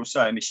industrial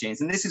sewing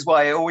machines, and this is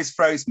why it always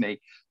throws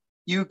me,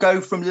 you go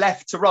from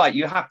left to right.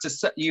 You have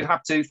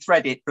to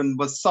thread it from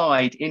the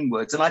side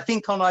inwards. And I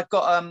think I've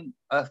got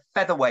a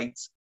featherweight,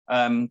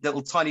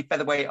 little tiny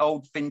featherweight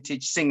old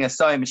vintage Singer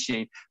sewing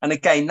machine, and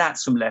again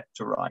that's from left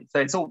to right.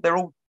 So they're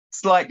all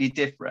slightly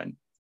different.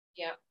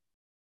 Yeah.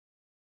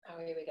 Oh,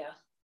 here we go.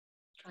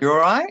 You all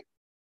right?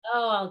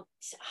 Oh,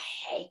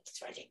 I hate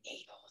threading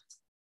needles.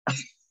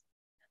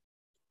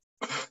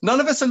 None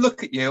of us will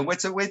look at you,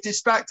 and we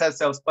distract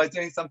ourselves by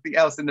doing something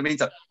else in the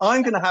meantime.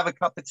 I'm going to have a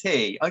cup of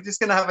tea. I'm just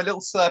going to have a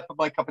little slurp of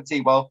my cup of tea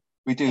while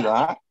we do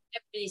that.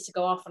 Everybody needs to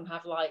go off and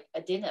have like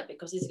a dinner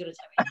because he's going to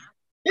tell me.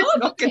 It's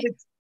not going to.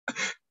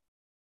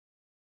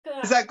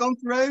 Has that gone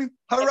through?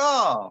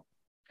 Hurrah!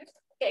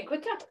 Getting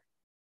quicker.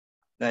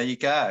 There you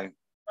go.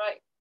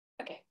 Right.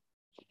 Okay.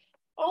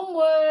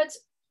 Onward.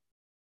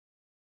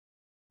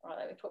 Right.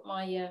 Let me put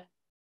my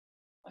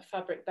my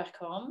fabric back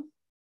on.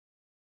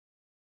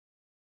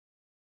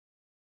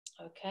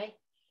 Okay,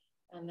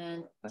 and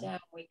then down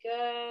we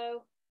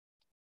go.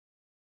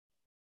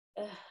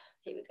 Here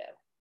we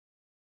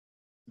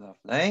go.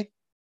 Lovely.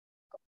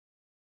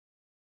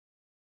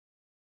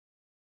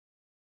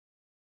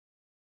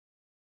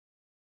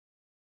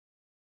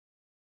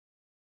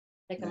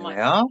 I think I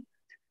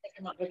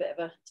might be a bit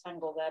of a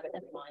tangle there, but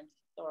never mind.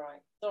 It's all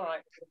right. It's all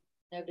right.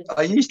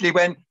 I usually,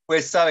 when we're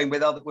sewing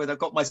when I've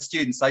got my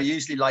students, I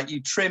usually you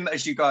trim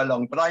as you go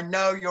along, but I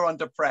know you're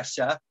under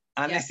pressure.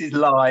 And this is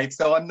live,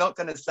 so I'm not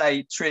going to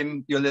say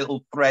trim your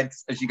little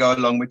threads as you go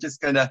along. We're just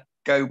going to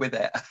go with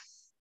it.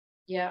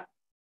 Yeah.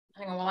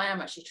 Hang on, well, I am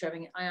actually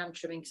trimming. I am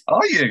trimming.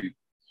 Are you?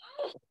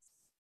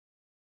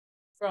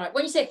 Right.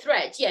 When you say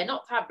threads, yeah,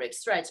 not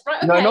fabrics, threads.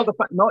 Right. Okay. No,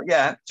 not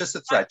yet. Just a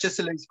thread, just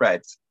the loose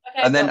threads.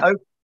 Okay, and then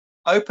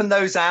open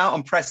those out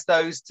and press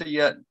those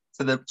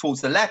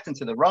towards the left and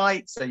to the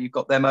right, so you've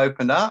got them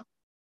opened up.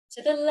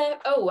 To the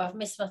left. Oh, I've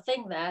missed my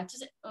thing there.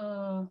 Does it?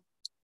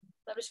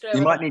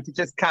 You might need to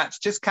just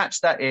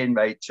catch that in,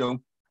 Rachel.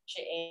 Catch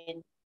it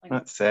in.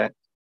 That's it.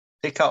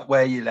 Pick up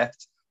where you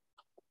left.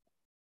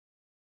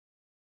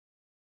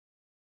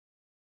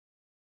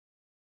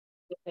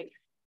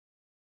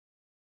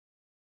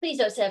 Please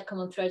don't say I've come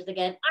unthreaded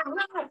again.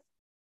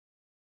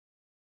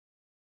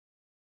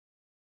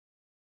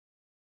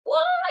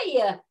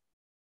 Why?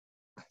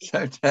 I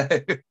don't know.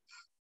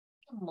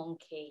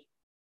 Monkey.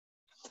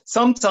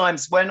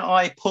 Sometimes when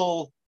I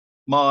pull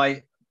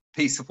my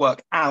piece of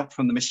work out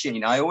from the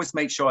machine, I always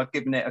make sure I've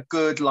given it a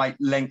good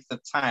length of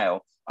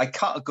tail. I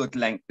cut a good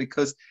length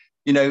because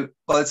you know,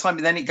 by the time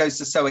then it goes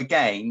to sew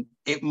again,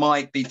 it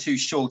might be too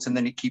short and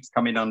then it keeps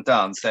coming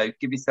undone. So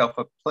give yourself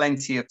a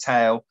plenty of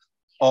tail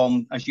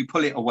on as you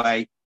pull it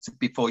away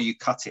before you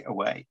cut it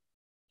away.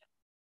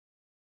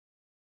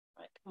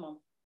 Right, come on.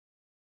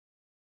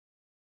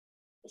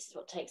 This is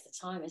what takes the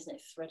time, isn't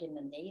it? Threading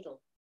the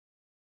needle.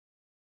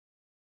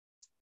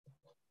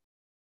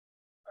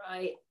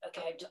 Right,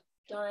 okay, I've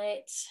done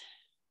it.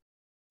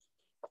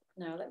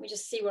 Now, let me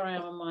just see where I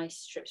am on my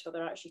strips,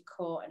 whether I actually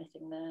caught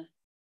anything there.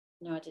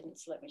 No, I didn't,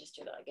 so let me just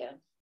do that again.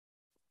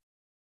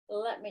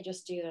 Let me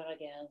just do that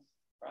again.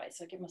 Right,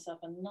 so I give myself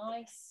a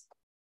nice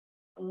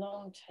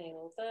long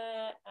tail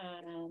there,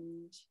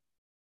 and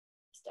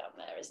it's down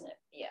there, isn't it?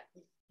 Yeah.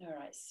 All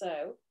right,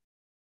 so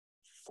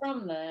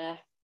from there.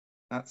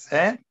 That's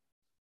it.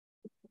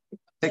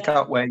 Pick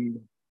up where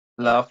you,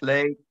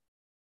 lovely.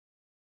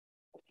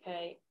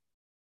 Okay.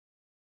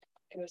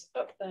 It goes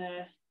up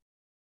there.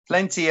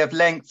 Plenty of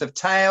length of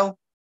tail.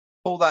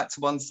 Pull that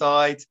to one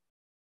side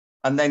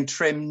and then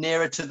trim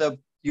nearer to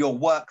your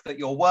work that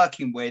you're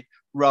working with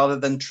rather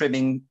than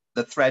trimming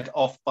the thread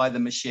off by the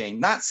machine.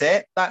 That's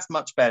it. That's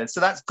much better.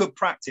 So that's good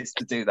practice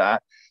to do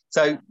that.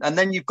 So, and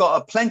then you've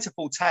got a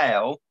plentiful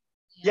tail.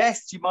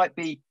 Yes, you might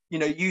be, you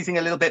know, using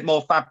a little bit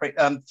more fabric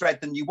thread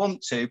than you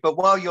want to, but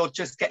while you're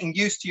just getting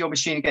used to your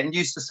machine and getting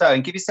used to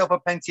sewing, give yourself a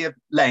plenty of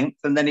length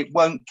and then it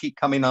won't keep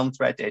coming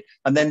unthreaded.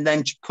 And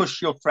then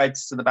push your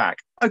threads to the back.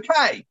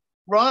 Okay,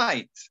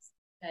 right.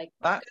 Okay.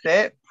 That's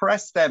it.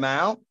 Press them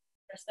out.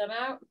 Press them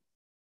out.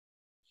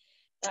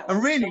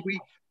 And really,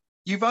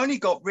 you've only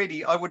got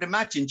really, I would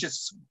imagine,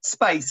 just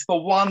space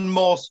for one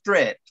more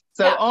strip.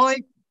 So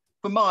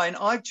for mine,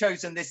 I've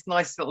chosen this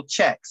nice little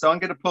check. So I'm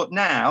going to put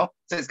now,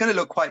 so it's going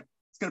to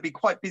be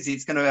quite busy.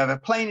 It's going to have a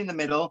plain in the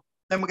middle.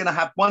 Then we're going to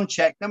have one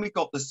check. Then we've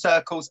got the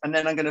circles. And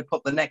then I'm going to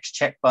put the next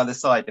check by the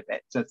side of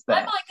it. Just there.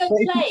 I might go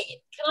plain.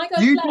 Can I go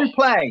plain? You do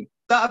plain.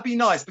 That'd be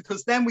nice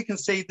because then we can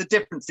see the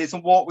differences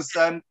and what was,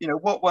 you know,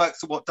 what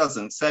works and what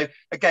doesn't. So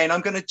again,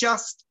 I'm going to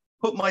just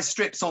put my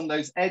strips on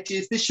those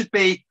edges. This should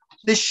be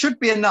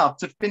enough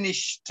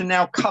to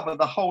now cover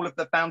the whole of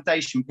the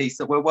foundation piece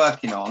that we're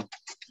working on.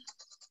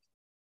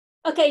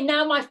 Okay,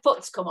 now my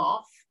foot's come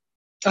off.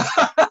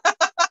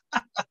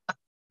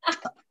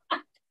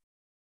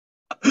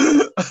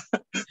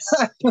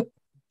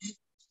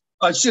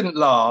 I shouldn't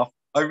laugh.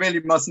 I really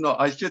must not.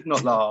 I should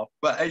not laugh.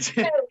 But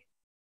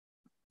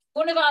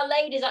one of our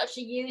ladies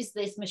actually used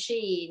this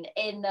machine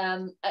in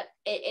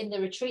the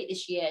retreat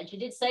this year, and she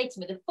did say to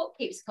me, "The foot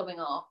keeps coming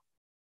off."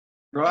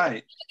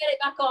 Right. Get it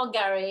back on,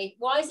 Gary.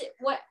 Why is it?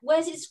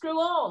 Where's it screw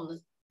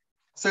on?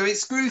 So it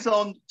screws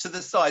on to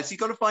the side. So you've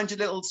got to find your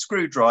little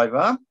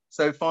screwdriver.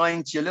 So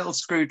find your little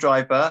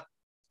screwdriver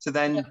to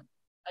then.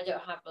 I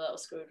don't have a little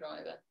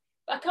screwdriver.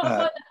 But I can't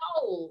find the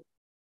hole.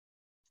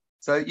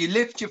 So you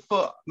lift your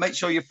foot, make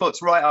sure your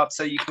foot's right up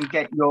so you can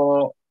get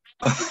your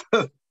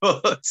foot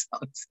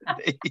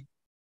underneath.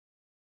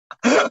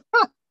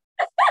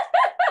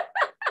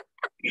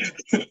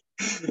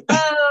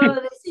 Oh,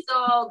 this is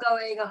all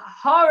going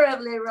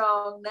horribly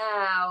wrong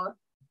now.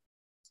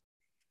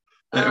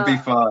 It'll be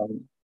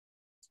fine.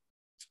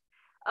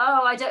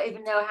 Oh, I don't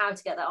even know how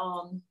to get that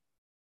on.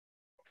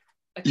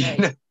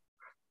 Okay.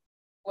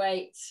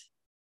 Wait.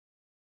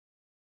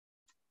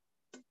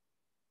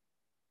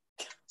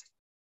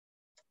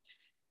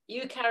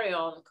 You carry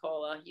on,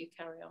 caller. You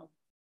carry on.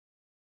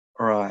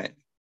 Right.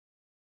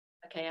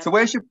 Okay. So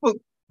where's your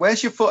foot?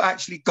 Where's your foot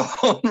actually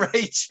gone,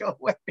 Rachel?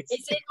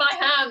 It's in my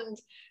hand.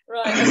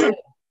 Right. Okay.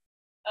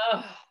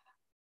 Oh.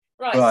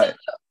 Right.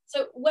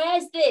 So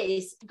where's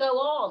this? Go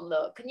on.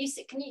 Look. Can you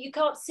see? You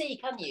can't see,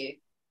 can you?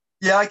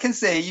 Yeah, I can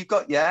see. You've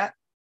got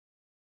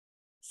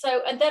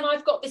So and then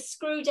I've got this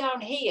screw down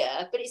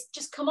here, but it's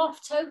just come off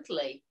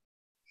totally.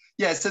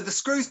 Yeah, so the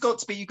screw's got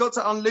to be, you've got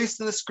to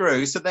unloosen the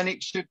screw, so then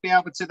it should be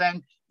able to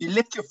then, you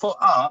lift your foot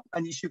up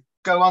and you should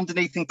go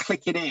underneath and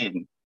click it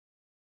in.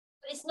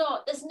 But it's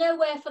not, there's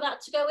nowhere for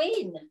that to go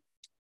in.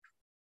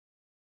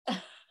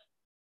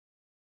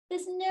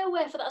 There's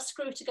nowhere for that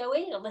screw to go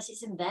in unless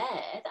it's in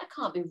there. That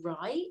can't be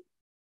right.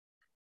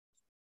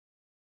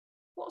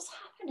 What's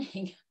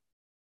happening?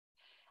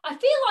 I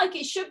feel like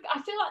it should,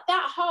 I feel like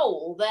that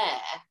hole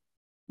there.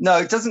 No,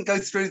 it doesn't go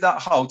through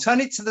that hole.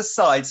 Turn it to the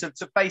side, so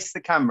to face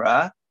the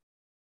camera.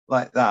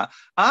 Like that.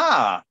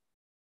 Ah,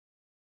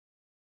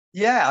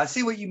 yeah, I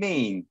see what you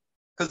mean.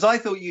 Because I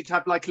thought you'd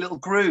have like a little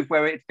groove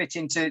where it fit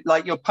into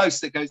like your post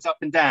that goes up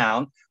and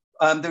down.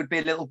 There would be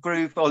a little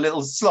groove or a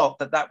little slot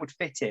that would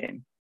fit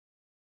in.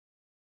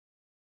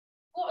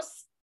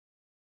 What's?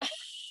 I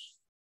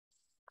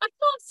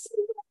can't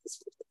see what this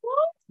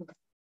was.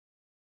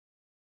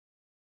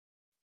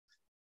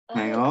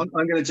 Hang on,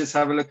 I'm going to just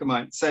have a look at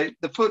mine. So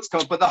the foot's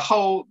come off, but the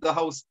whole,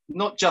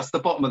 not just the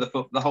bottom of the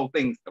foot, the whole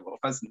thing's come off,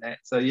 hasn't it?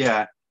 So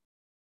yeah.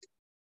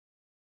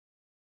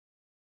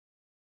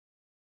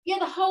 Yeah,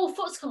 the whole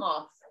foot's come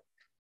off.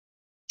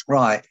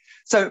 Right.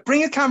 So bring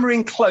your camera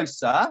in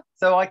closer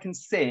so I can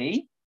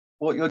see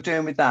what you're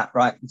doing with that.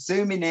 Right.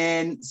 Zooming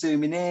in,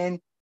 zooming in.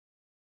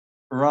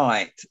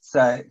 Right.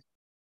 So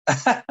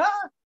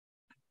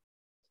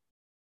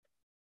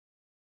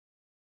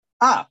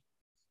Ah,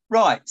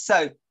 right.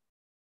 So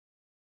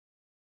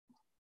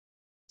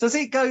does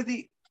it go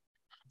the,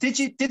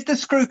 did the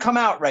screw come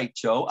out,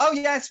 Rachel? Oh,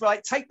 yes,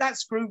 right. Take that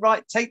screw,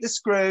 right. Take the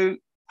screw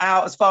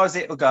out as far as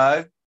it will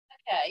go.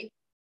 Okay.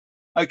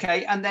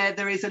 Okay, and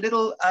there is a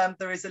little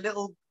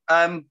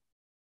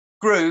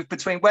groove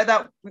between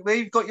where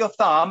you've got your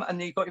thumb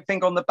and you've got your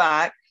finger on the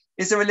back.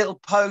 Is there a little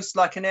post,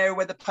 like an area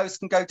where the post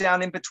can go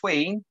down in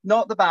between?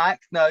 Not the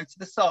back, no, to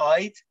the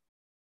side.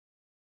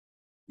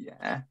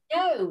 Yeah.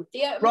 No.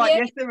 Right,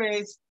 yes, there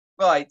is.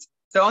 Right.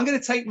 So I'm going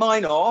to take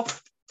mine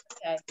off.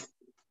 Okay.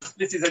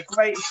 This is a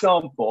great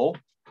example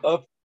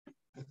of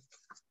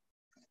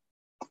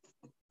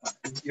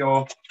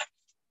your.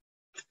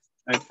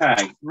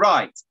 Okay,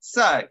 right.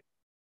 So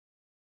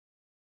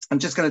I'm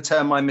just going to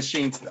turn my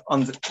machine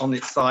on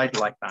its side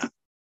like that.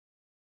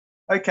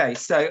 Okay,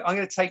 so I'm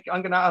going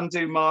to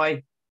undo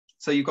my,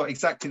 so you've got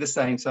exactly the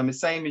same. So I'm the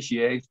same as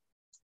you.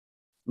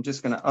 I'm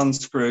just going to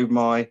unscrew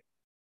my.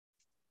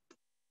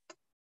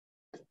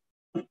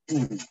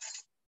 You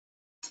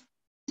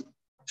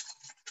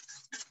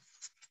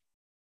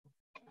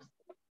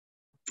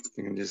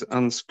can just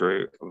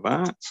unscrew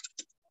that.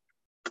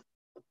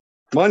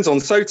 Mine's on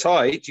so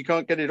tight, you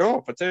can't get it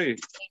off, I tell you.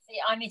 See,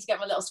 I need to get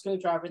my little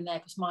screwdriver in there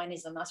because mine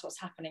isn't. That's what's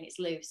happening. It's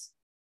loose.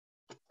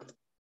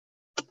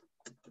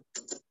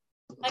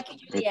 Thank you,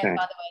 Julienne, Okay.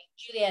 by the way.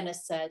 Julienne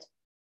has said,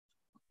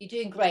 you're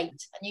doing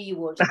great. I knew you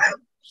would.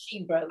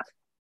 Machine broke.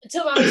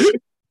 Until my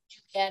machine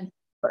again.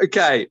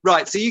 Okay,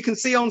 right. So you can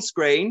see on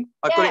screen,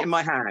 I've got it Yes. in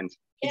my hand.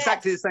 Yes.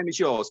 Exactly the same as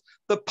yours.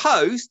 The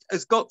post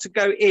has got to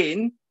go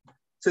in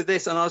to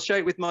this, and I'll show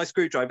it with my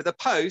screwdriver. The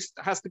post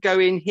has to go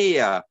in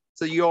here.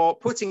 So you're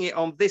putting it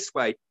on this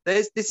way.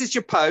 This is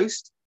your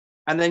post,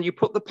 and then you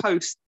put the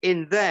post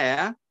in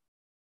there,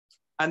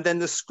 and then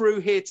the screw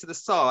here to the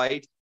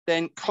side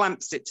then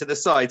clamps it to the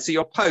side. So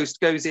your post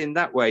goes in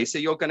that way. So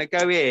you're going to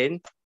go in.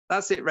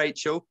 That's it,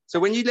 Rachel. So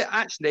when you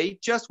actually,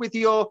 just with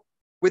the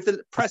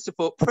presser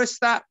foot,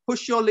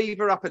 push your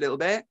lever up a little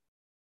bit.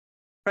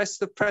 Press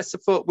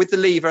the foot with the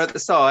lever at the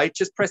side.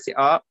 Just press it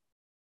up.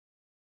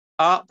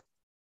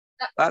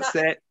 That's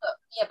it.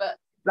 Yeah, but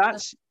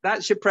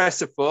that's your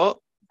presser foot.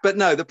 But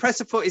no, the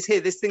presser foot is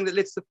here. This thing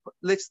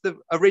that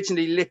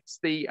originally lifts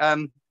the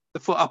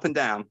foot up and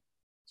down.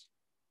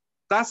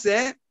 That's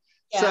it.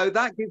 Yeah. So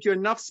that gives you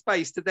enough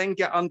space to then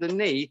get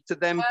underneath to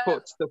then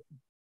put the.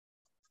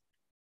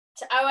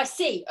 Oh, I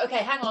see. Okay,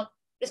 hang on.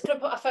 Just gonna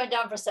put our phone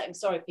down for a second.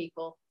 Sorry,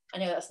 people. I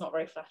know that's not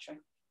very flattering.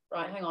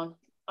 Right, hang on.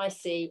 I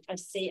see.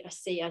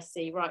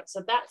 Right,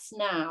 so that's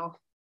now.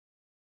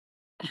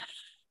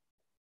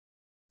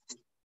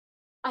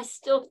 I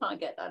still can't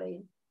get that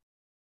in.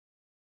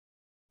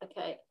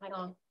 Okay, hang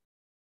on.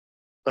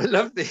 I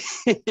love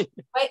this.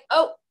 Wait,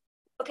 oh,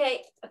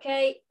 okay.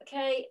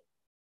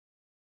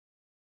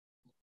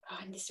 Oh,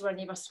 and this is where I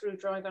need my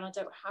screwdriver and I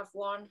don't have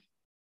one.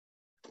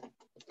 I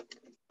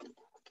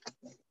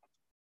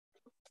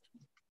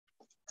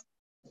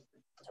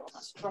don't want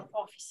that to drop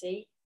off, you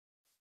see.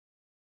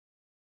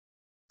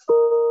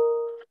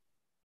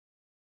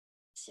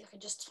 See if I can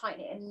just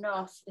tighten it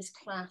enough, this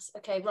class.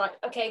 Okay, right.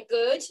 Okay,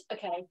 good.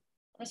 Okay.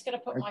 I'm just going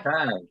to put my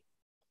phone.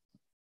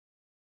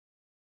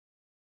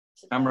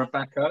 Camera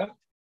back up.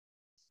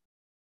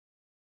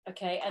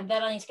 Okay, and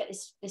then I need to get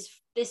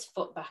this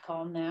foot back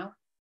on now.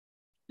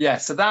 Yeah,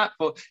 so that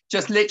foot,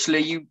 just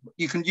literally,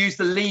 you can use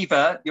the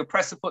lever, your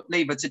presser foot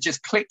lever, to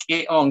just click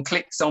it on,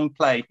 clicks on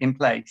in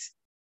place.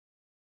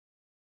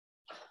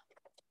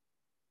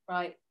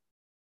 Right.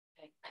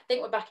 Okay. I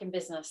think we're back in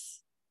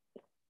business.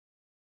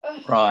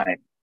 Right.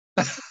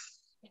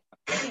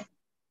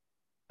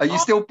 Are you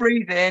still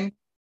breathing?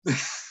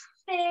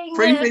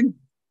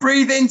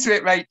 Breathe into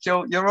it,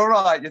 Rachel. You're all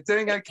right. You're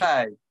doing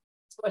okay.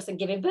 It's worse than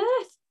giving birth.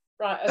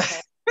 Right,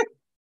 okay.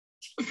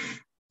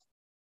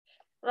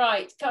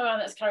 Right, come on,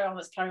 let's carry on.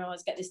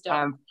 Let's get this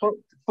done.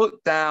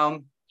 Foot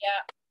down.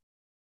 Yeah.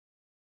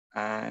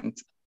 And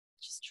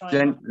just try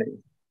gently.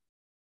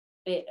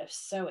 A bit of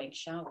sewing,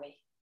 shall we?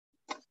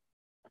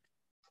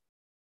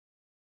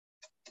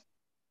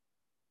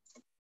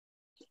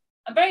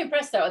 I'm very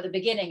impressed though. At the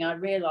beginning, I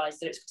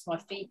realised that it's because my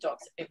feed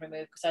dogs had been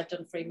removed because I'd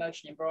done free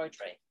motion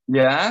embroidery.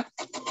 Yeah.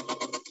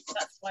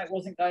 That's why it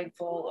wasn't going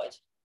forward.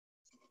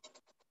 I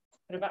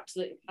would have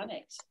absolutely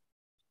panicked.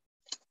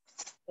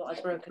 Thought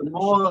I'd broken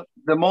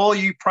the more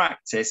you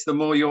practice, the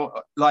more you're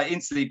like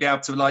instantly be able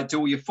to like do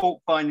all your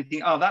fault finding.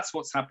 Think, oh, that's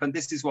what's happened.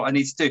 This is what I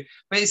need to do.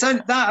 But it's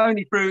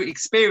only through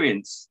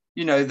experience,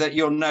 you know, that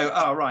you'll know.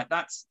 Oh, right,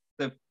 that's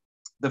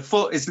the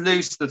foot is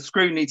loose. The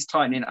screw needs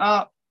tightening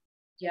up.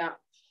 Yeah.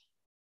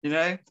 You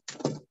know.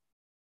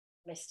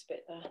 Missed a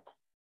bit there.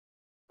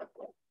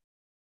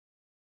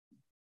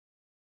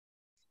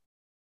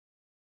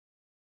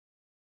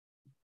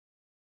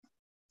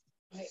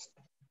 Right.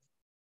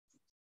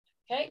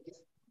 Okay.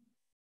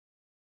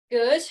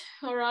 Good.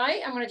 All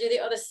right. I'm going to do the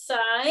other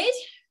side.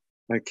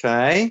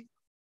 Okay.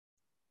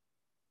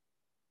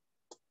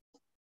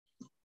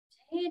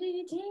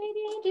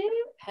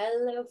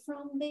 Hello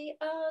from the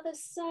other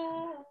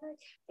side.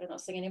 Better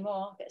not sing anymore.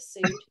 I'll get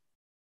sued.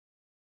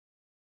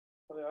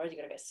 Probably already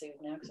going to get sued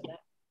now because of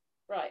that.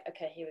 Right,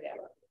 okay, here we go.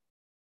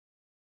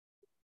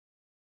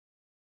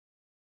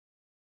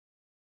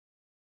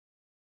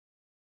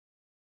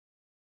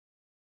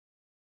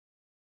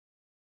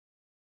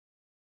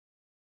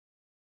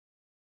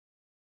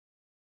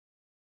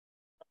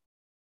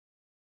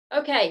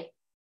 Okay.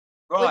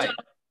 Right.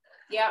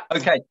 Yeah.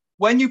 Okay.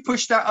 When you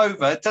push that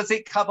over, does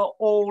it cover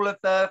all of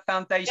the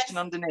foundation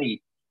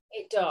underneath?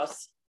 It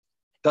does.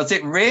 Does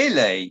it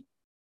really?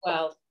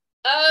 Well,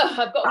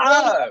 I've got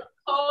one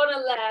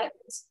corner left.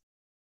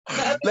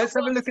 Let's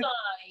have a look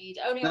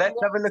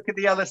at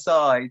the other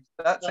side.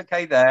 That's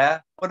okay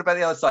there. What about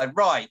the other side?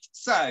 Right.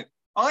 So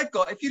I've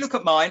got, if you look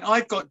at mine,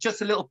 I've got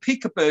just a little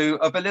peekaboo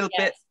of a little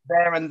bit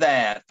there and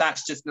there.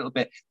 That's just a little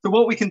bit. So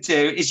what we can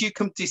do is you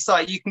can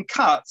decide, you can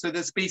cut. So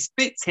there's these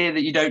bits here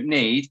that you don't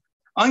need.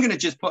 I'm going to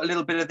just put a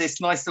little bit of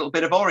this nice little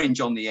bit of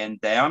orange on the end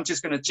there. I'm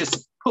just going to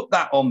just put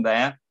that on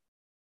there.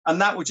 And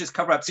that will just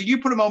cover up. So you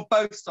put them on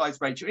both sides,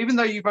 Rachel, even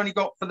though you've only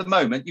got, for the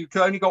moment, you've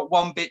only got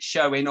one bit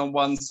showing on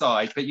one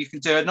side, but you can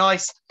do a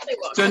nice, I'll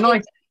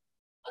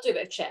do a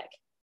bit of check.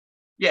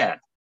 Yeah.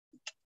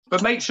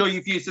 But make sure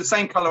you've used the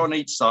same colour on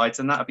each side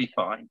and that'll be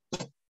fine.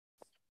 But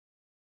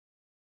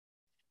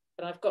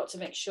I've got to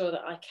make sure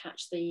that I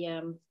catch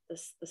the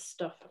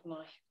stuff of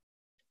my...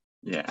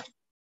 Yeah.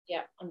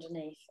 Yeah,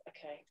 underneath.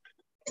 Okay.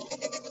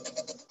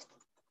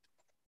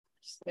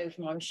 Just move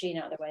my machine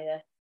out of the way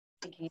there,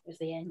 thinking it was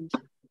the end.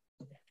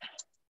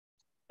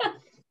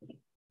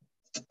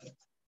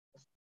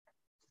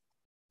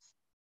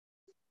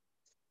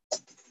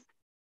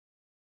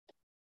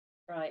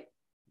 Right.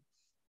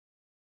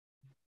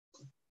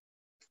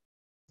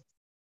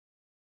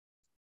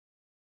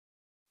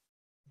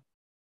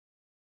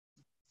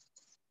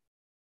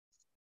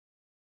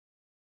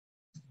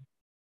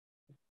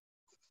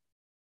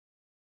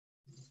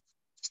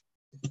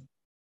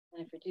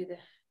 And if we do the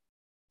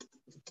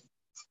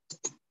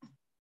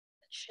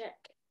check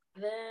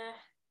there,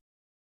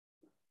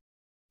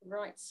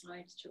 right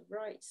side to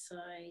right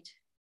side,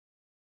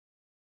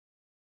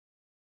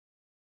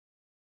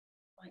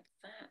 like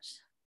that.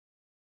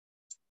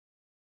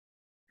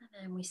 And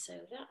then we sew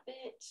that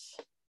bit.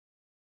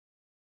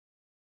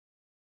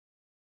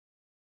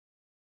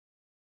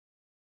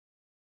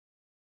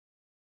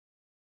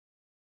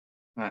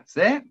 That's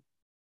it.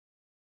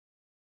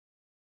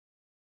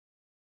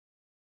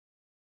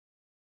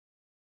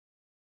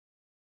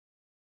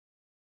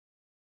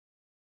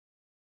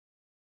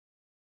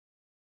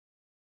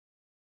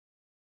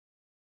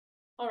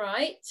 All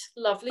right,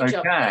 lovely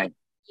job.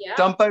 Yeah.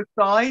 Done both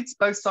sides?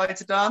 Both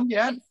sides are done,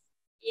 yeah?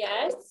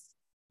 Yes.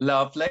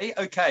 Lovely.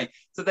 Okay.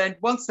 So then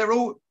once they're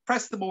all,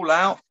 press them all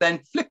out, then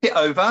flip it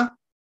over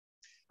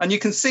and you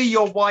can see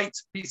your white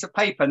piece of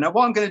paper. Now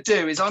what I'm going to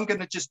do is I'm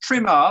going to just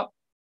trim up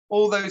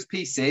all those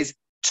pieces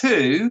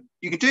to,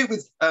 you can do it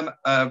with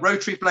a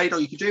rotary blade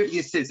or you can do it with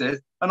your scissors,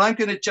 and I'm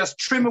going to just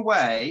trim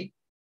away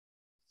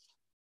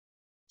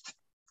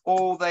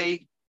all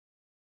the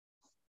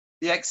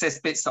excess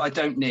bits that I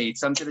don't need.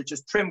 So I'm going to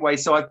just trim away.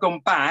 So I've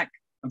gone back,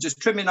 I'm just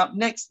trimming up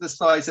next to the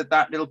size of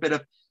that little bit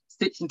of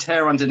stitch and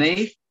tear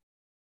underneath.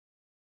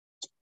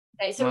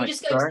 Okay, so we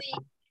just go to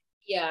the,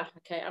 yeah,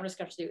 okay, I'm just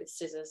going to do it with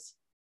scissors.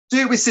 Do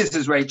it with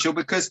scissors, Rachel,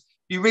 because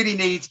you really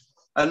need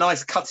a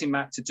nice cutting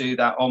mat to do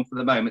that on for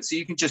the moment. So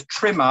you can just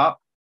trim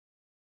up.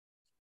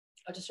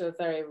 I'll just do a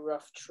very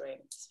rough trim,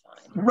 it's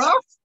fine.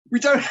 Rough? We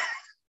don't...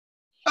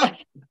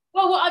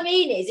 Well, what I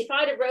mean is, if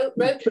I had a rotary,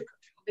 it would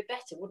be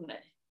better, wouldn't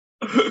it?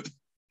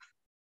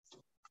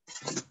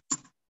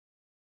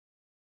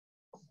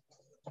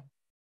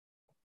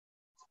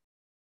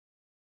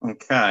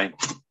 Okay.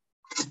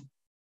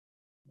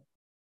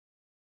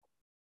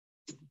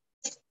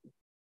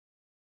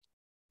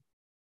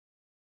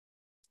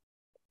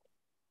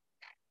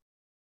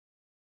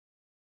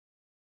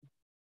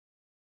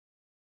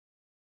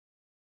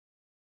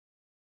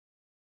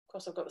 Of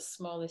course, I've got the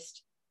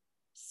smallest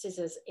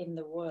scissors in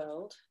the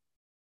world.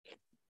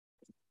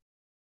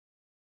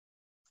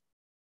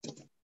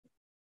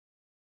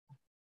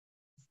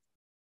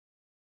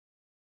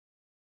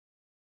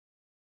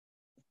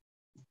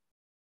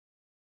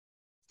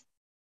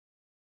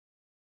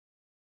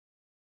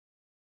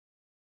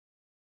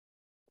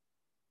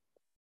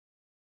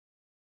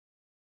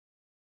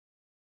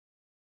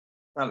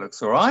 That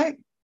looks all right.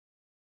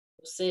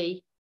 We'll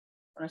see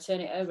when I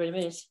turn it over in a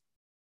minute.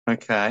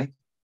 Okay.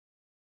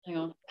 Hang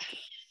on.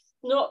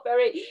 It's not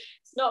very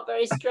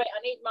straight.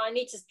 I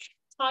need to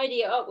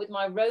tidy it up with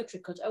my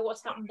rotary cut. Oh,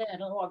 what's happened there? I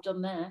don't know what I've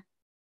done there.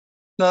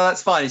 No,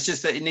 that's fine. It's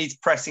just that it needs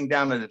pressing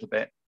down a little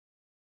bit.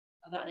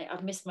 Oh,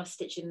 I've missed my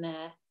stitch in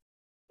there.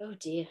 Oh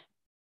dear.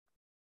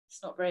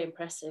 It's not very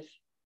impressive.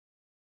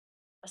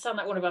 I sound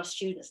like one of our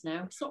students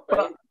now. It's not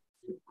very impressive.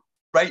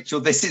 Rachel,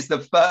 this is the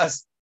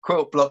first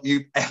quilt block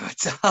you've ever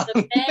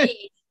done.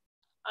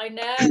 I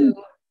know.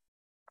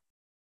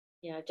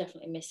 Yeah,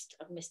 I've missed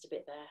a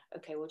bit there.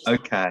 Okay, we'll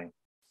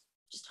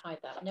just hide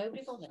that.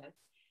 Nobody will know.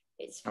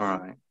 It's fine. All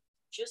right.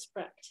 Just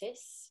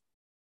practice.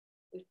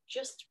 We're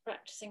just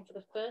practicing for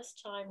the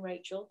first time,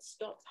 Rachel.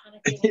 Stop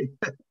panicking.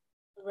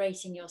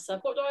 Rating yourself.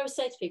 What do I always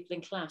say to people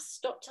in class?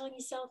 Stop telling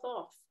yourself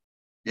off.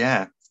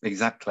 Yeah,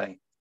 exactly.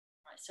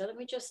 Right, so let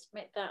me just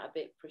make that a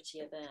bit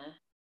prettier there.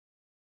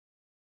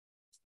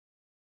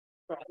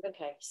 Right,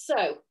 okay,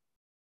 so.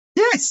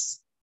 Yes.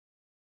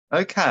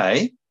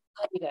 Okay.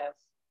 There you go.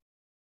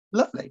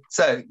 Lovely.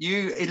 So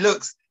it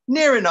looks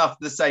near enough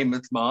the same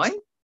as mine.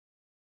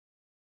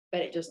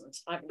 But it doesn't.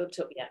 I haven't looked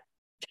up yet.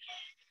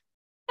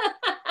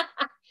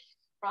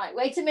 Right,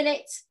 wait a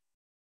minute.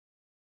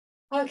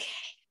 Okay.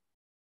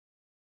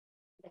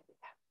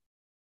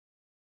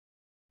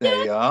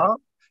 There you are.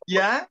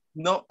 Yeah,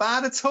 not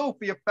bad at all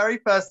for your very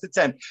first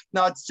attempt.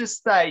 Now, I'd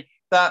just say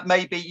that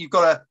maybe you've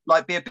got to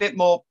like be a bit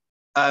more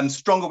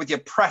stronger with your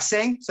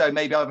pressing. So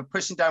maybe either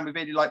pushing down with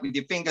really like with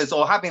your fingers,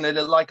 or having a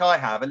little, like I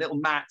have, a little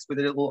mat with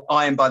a little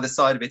iron by the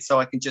side of it, so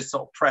I can just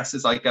sort of press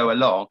as I go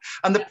along.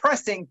 And the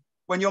pressing,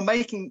 when you're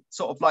making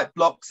sort of like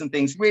blocks and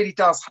things, really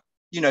does,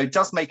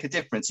 does make a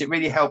difference. It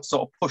really helps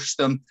sort of push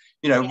them,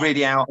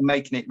 really out and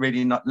making it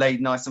really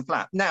laid nice and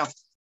flat. Now,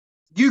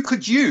 you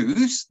could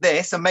use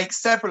this and make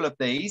several of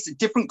these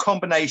different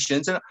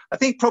combinations. And I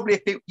think probably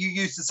if you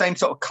use the same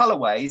sort of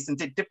colorways and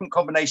did different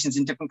combinations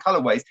in different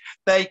colorways,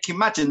 they can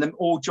imagine them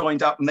all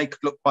joined up and they could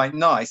look quite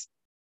nice.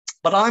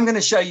 But I'm going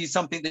to show you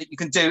something that you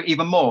can do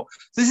even more.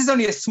 So this is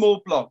only a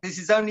small block. This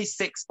is only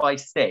 6 by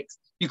 6.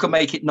 You can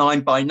make it 9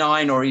 by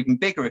 9 or even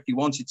bigger if you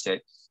wanted to.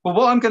 But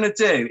what I'm going to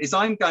do is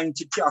I'm going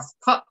to just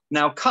cut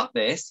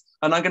this,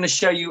 and I'm going to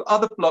show you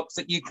another block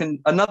that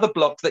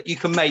you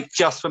can make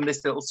just from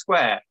this little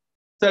square.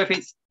 So if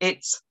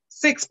it's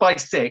 6 by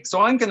 6,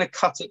 so I'm going to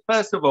cut it,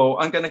 first of all,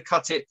 I'm going to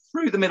cut it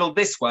through the middle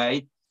this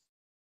way,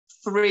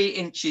 3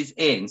 inches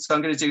in. So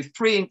I'm going to do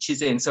 3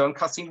 inches in. So I'm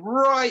cutting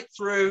right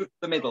through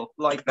the middle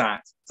like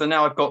that. So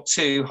now I've got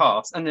 2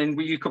 halves, and then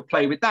you could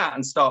play with that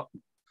and start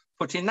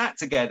putting that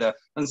together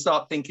and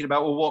start thinking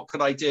about, well, what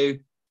could I do?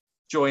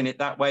 Join it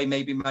that way,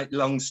 maybe make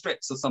long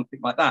strips or something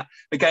like that.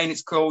 Again,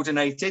 it's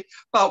coordinated.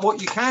 But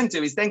what you can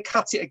do is then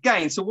cut it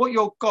again. So what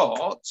you've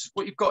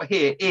got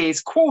here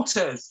is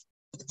quarters.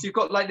 So you've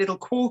got like little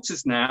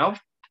quarters now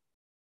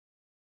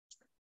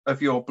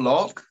of your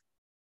block.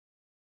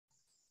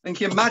 And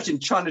can you imagine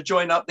trying to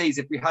join up these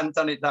if we hadn't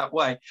done it that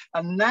way?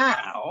 And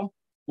now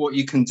what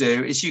you can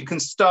do is you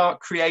can start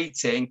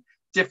creating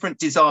different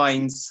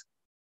designs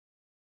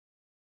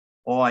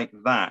like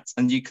that.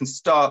 And you can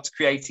start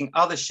creating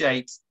other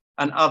shapes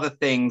and other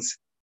things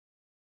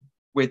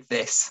with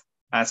this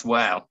as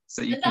well.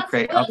 So you can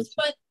create other.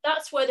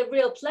 That's where the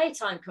real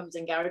playtime comes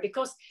in, Gary,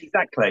 because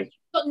exactly.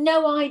 You've got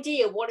no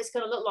idea what it's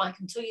going to look like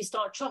until you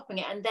start chopping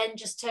it and then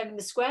just turning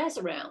the squares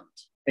around.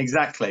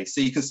 Exactly.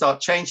 So you can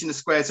start changing the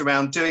squares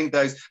around, doing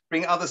those,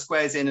 bring other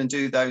squares in and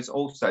do those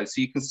also.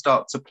 So you can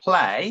start to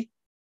play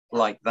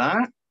like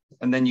that.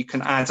 And then you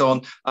can add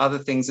on other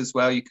things as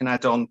well. You can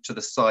add on to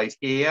the side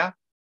here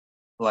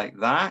like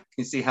that.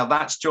 You see how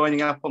that's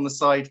joining up on the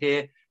side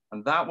here,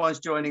 and that one's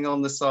joining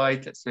on the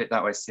side. Let's do it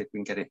that way, see if we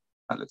can get it.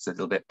 That looks a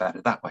little bit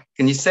better that way.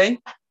 Can you see?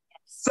 Yes.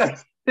 So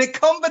the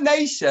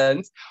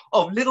combinations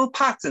of little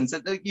patterns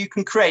that you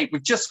can create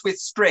with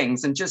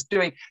strings and just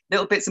doing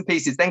little bits and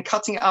pieces, then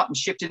cutting it up and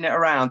shifting it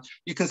around,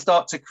 you can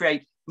start to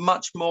create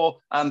much more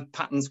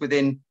patterns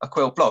within a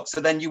quilt block. So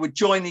then you would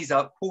join these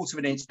up 1/4 of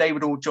an inch, they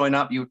would all join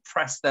up, you would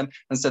press them,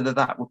 and so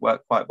that would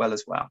work quite well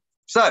as well.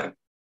 So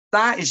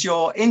that is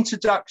your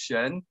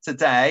introduction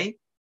today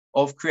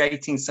of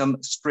creating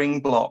some string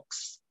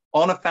blocks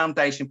on a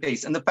foundation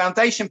piece. And the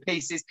foundation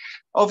piece is,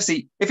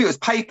 obviously, if it was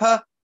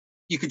paper,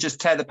 you could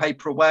just tear the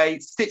paper away.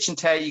 Stitch and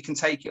tear, you can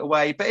take it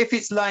away. But if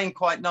it's laying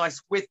quite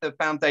nice with the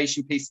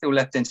foundation piece still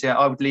left into it,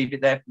 I would leave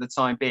it there for the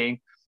time being.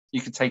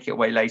 You could take it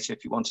away later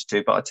if you wanted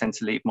to, but I tend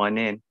to leave mine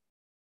in.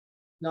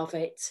 Love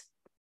it.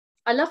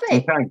 I love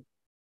it. Okay.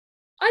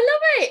 I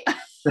love it.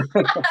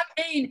 I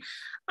mean,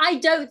 I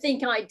don't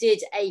think I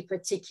did a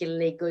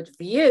particularly good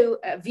a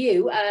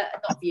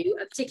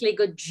particularly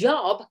good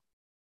job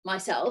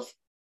myself.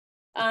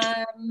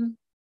 Yeah,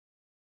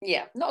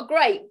 not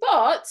great,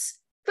 but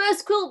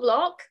first quilt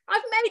block,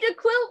 I've made a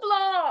quilt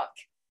block.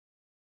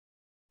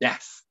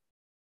 Yes.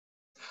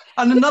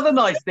 And another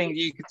nice thing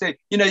you could do,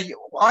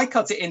 I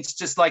cut it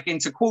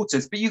into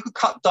quarters, but you could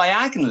cut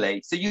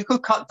diagonally. So you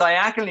could cut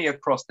diagonally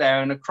across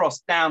there and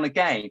across down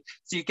again.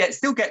 So you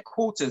still get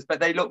quarters, but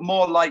they look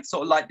more like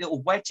sort of like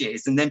little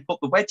wedges, and then put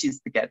the wedges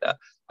together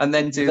and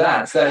then do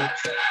that. So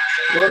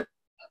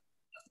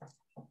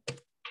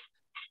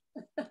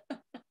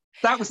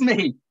that was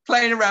me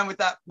playing around with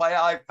my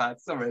iPad.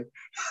 Sorry.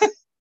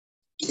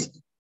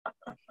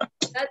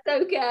 That's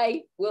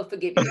okay. We'll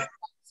forgive you.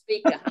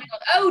 Speaker. Hang on.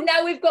 Oh,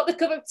 now we've got the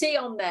cup of tea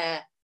on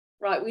there.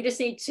 Right, we just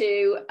need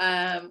to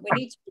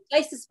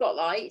replace the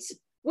spotlight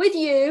with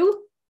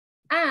you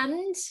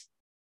and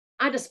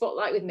add a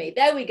spotlight with me.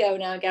 There we go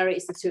now, Gary.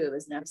 It's the two of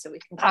us now, so we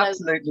can close.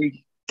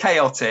 Absolutely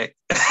chaotic.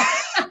 But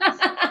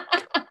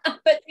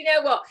you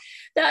know what?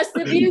 That's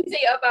the beauty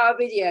of our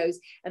videos.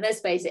 And let's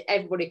face it,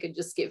 everybody can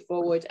just skip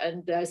forward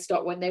and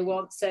stop when they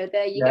want. So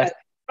there you go.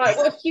 Right,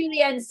 what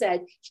Julienne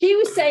said. She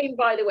was saying,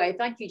 by the way,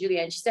 thank you,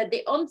 Julienne. She said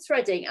the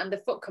unthreading and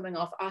the foot coming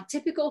off are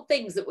typical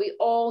things that we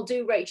all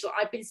do, Rachel.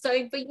 I've been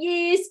sewing for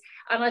years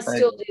and I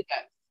still do go.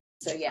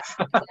 So yeah,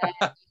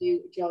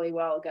 you jolly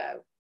well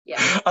go.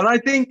 Yeah. And I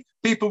think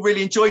people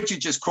really enjoyed you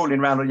just crawling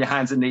around on your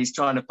hands and knees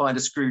trying to find a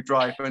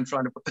screwdriver and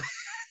trying to put...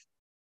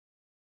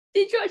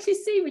 Did you actually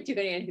see me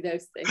doing any of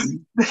those things?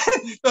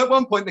 At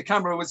one point, the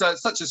camera was at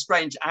such a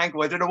strange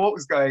angle. I don't know what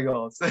was going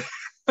on. So...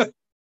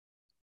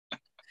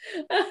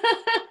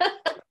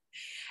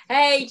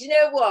 Hey, do you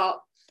know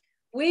what?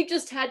 We've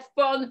just had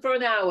fun for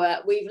an hour.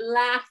 We've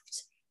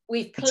laughed.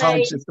 We've played.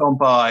 Time's just gone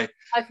by.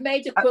 I've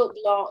made a quilt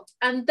block.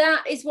 And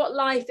that is what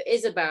life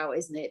is about,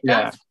 isn't it?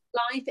 That's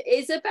what life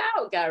is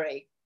about,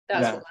 Gary.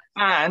 That's what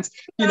and,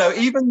 you know,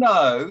 even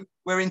though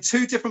we're in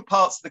two different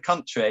parts of the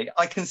country,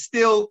 I can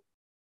still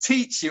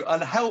teach you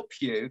and help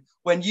you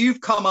when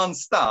you've come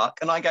unstuck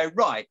and I go,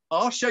 right,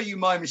 I'll show you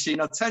my machine.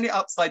 I'll turn it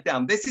upside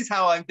down. This is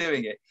how I'm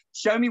doing it.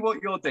 Show me what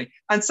you're doing.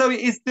 And so it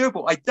is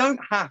doable. I don't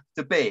have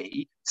to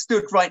be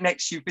stood right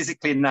next to you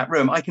physically in that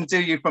room. I can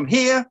do you from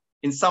here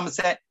in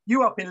Somerset,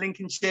 you up in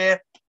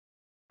Lincolnshire,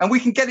 and we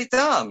can get it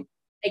done.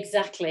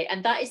 Exactly.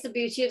 And that is the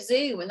beauty of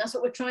Zoom. And that's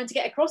what we're trying to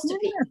get across to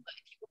people. If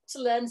you want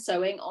to learn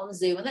sewing on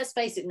Zoom, and let's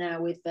face it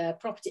now, with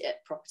property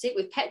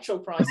with petrol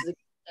prices,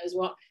 knows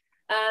what,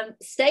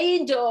 stay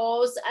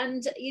indoors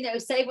and, you know,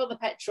 save on the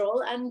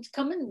petrol and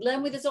come and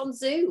learn with us on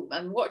Zoom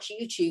and watch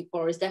YouTube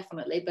for us,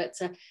 definitely. But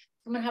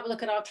come and have a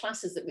look at our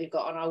classes that we've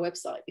got on our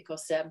website,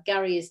 because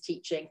Gary is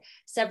teaching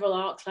several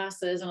art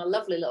classes and a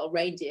lovely little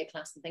reindeer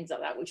class and things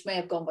like that, which may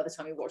have gone by the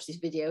time you watch this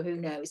video, who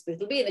knows, but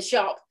it'll be in the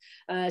shop.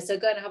 So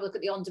go and have a look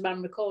at the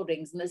on-demand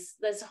recordings, and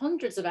there's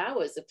hundreds of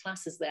hours of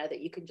classes there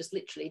that you can just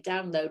literally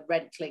download,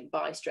 rent, click,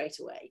 buy straight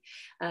away.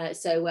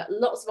 So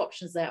lots of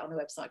options there on the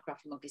website,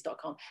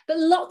 CraftyMonkies.com, but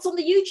lots on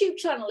the YouTube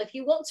channel. If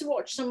you want to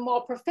watch some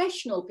more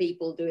professional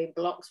people doing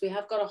blocks, we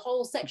have got a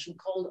whole section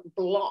called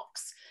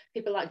blocks.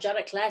 People like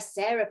Janet Clare,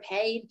 Sarah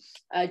Payne,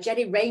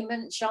 Jenny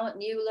Raymond, Charlotte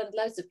Newland,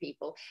 loads of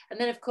people. And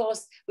then, of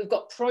course, we've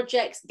got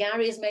projects.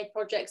 Gary has made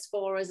projects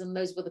for us and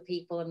those other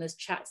people, and there's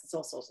chats and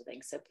all sorts of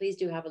things. So please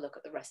do have a look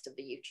at the rest of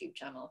the YouTube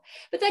channel.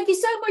 But thank you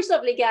so much,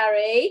 lovely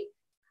Gary.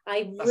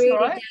 I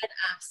really did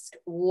ask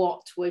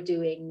what we're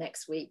doing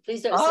next week.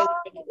 Please don't say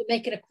we're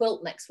making a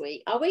quilt next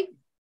week, are we?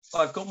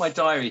 I've got my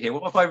diary here.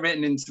 What have I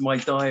written into my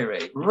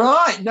diary?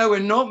 Right. No, we're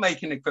not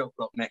making a quilt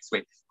block next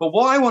week. But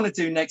what I want to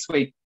do next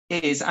week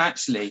is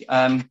actually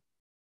a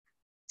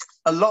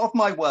lot of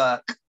my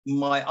work,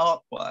 my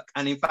artwork,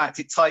 and in fact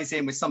it ties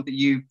in with something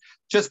you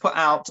just put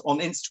out on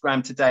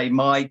Instagram today,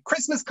 my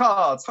Christmas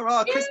cards.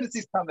 Hurrah, Christmas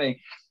is coming.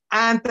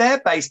 And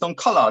they're based on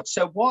collage.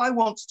 So what I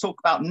want to talk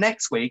about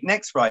next week,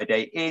 next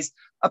Friday, is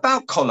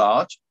about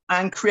collage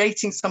and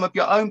creating some of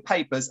your own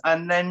papers,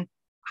 and then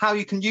how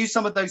you can use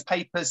some of those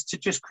papers to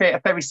just create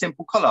a very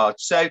simple collage.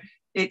 So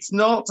it's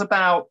not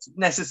about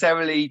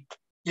necessarily,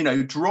 you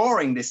know,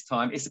 drawing this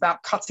time. It's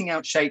about cutting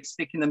out shapes,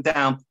 sticking them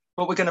down,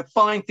 but we're going to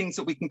find things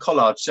that we can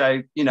collage.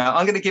 So, you know,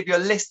 I'm going to give you a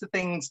list of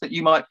things that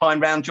you might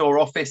find around your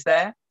office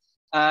there.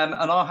 And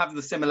I'll have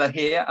the similar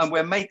here, and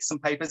we'll make some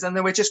papers, and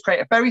then we'll just create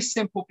a very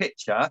simple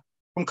picture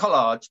from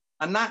collage.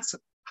 And that's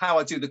how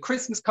I do the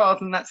Christmas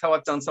cards, and that's how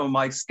I've done some of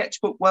my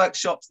sketchbook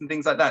workshops and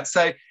things like that.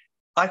 So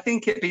I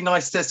think it'd be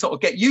nice to sort of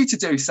get you to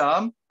do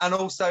some, and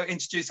also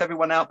introduce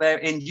everyone out there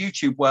in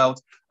YouTube world.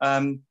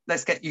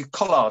 Let's get you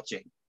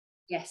collaging.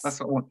 Yes.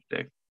 That's what I want to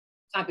do.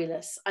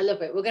 Fabulous. I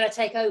love it. We're going to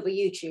take over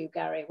YouTube,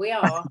 Gary. We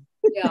are.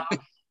 We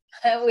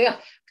are. We are.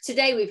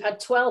 Today we've had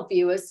 12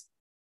 viewers.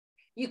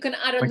 You can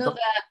add another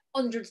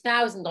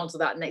 100,000 onto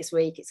that next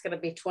week. It's going to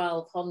be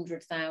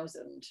 1,200,000.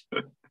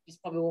 It's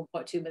probably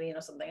 1.2 million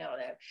or something. I don't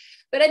know.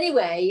 But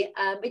anyway,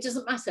 it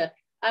doesn't matter.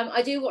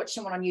 I do watch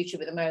someone on YouTube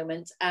at the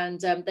moment,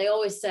 and they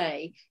always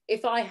say,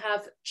 if I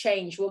have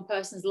changed one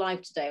person's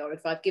life today, or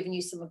if I've given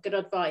you some good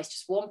advice,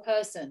 just one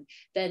person,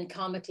 then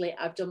karmically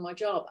I've done my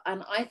job.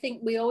 And I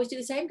think we always do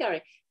the same,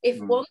 Gary. If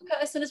one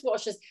person has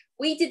watched us,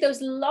 we did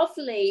those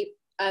lovely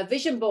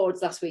vision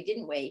boards last week,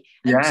 didn't we?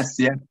 And yes,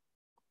 yeah.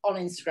 On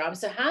Instagram.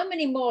 So how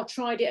many more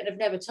tried it and have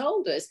never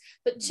told us?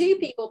 But 2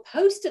 people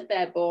posted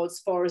their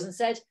boards for us and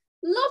said,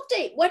 loved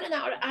it, went and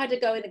out, I had to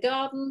go in the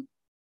garden.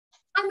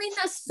 I mean,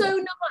 that's so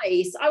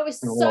nice. I was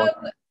so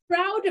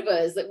proud of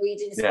us that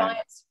we'd inspired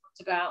someone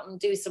to go out and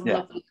do some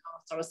lovely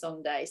art on a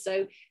Sunday.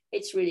 So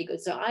it's really good.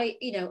 So I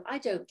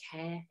don't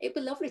care. It'd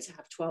be lovely to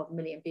have 12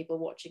 million people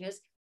watching us.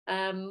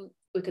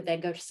 We could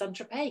then go to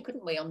Saint-Tropez,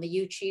 couldn't we, on the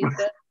YouTube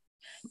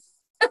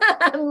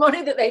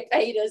money that they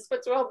paid us for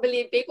 12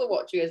 million people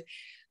watching us.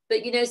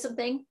 But you know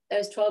something?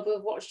 Those 12 who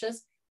have watched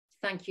us,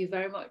 thank you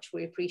very much.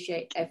 We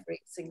appreciate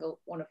every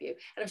single one of you.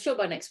 And I'm sure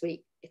by next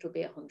week, it'll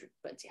be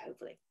 120,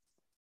 hopefully.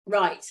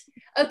 Right.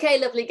 Okay,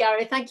 lovely,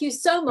 Gary. Thank you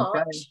so much.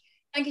 Okay.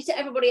 Thank you to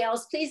everybody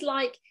else. Please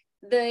like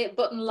the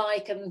button,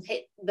 and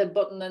hit the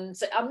button. And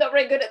say, I'm not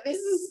very good at this.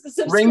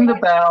 Ring the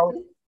bell.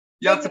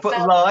 You have to put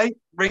like,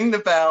 ring the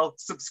bell,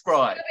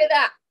 subscribe. Look at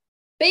that.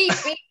 Beep,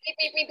 beep, beep,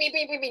 beep, beep,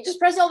 beep, beep, beep. Just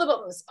press all the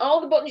buttons. All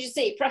the buttons you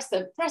see. Press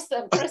them, press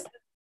them, press them.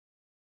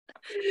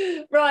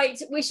 Right,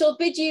 we shall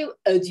bid you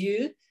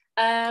adieu.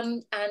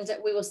 And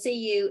we will see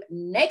you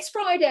next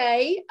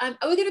Friday. Are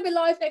we going to be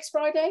live next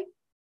Friday?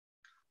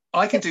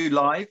 I can do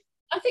live.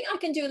 I think I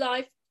can do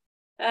live.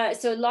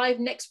 So live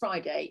next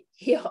Friday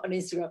here on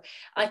Instagram.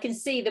 I can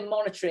see the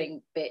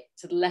monitoring bit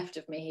to the left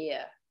of me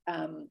here.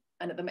 And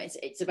at the moment,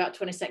 it's about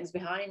 20 seconds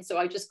behind. So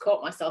I just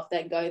caught myself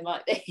then going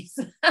like this.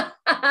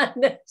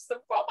 And so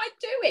what am I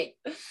doing?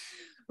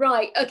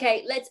 Right.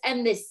 Okay. Let's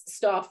end this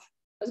stuff.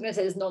 I was going to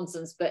say it's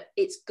nonsense, but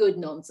it's good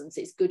nonsense.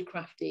 It's good,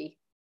 crafty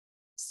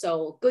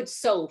good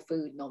soul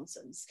food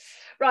nonsense.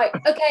 Right.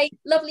 Okay.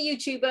 Lovely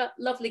YouTuber.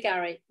 Lovely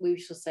Gary. We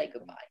shall say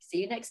goodbye. See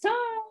you next time.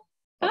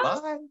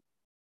 Bye-bye.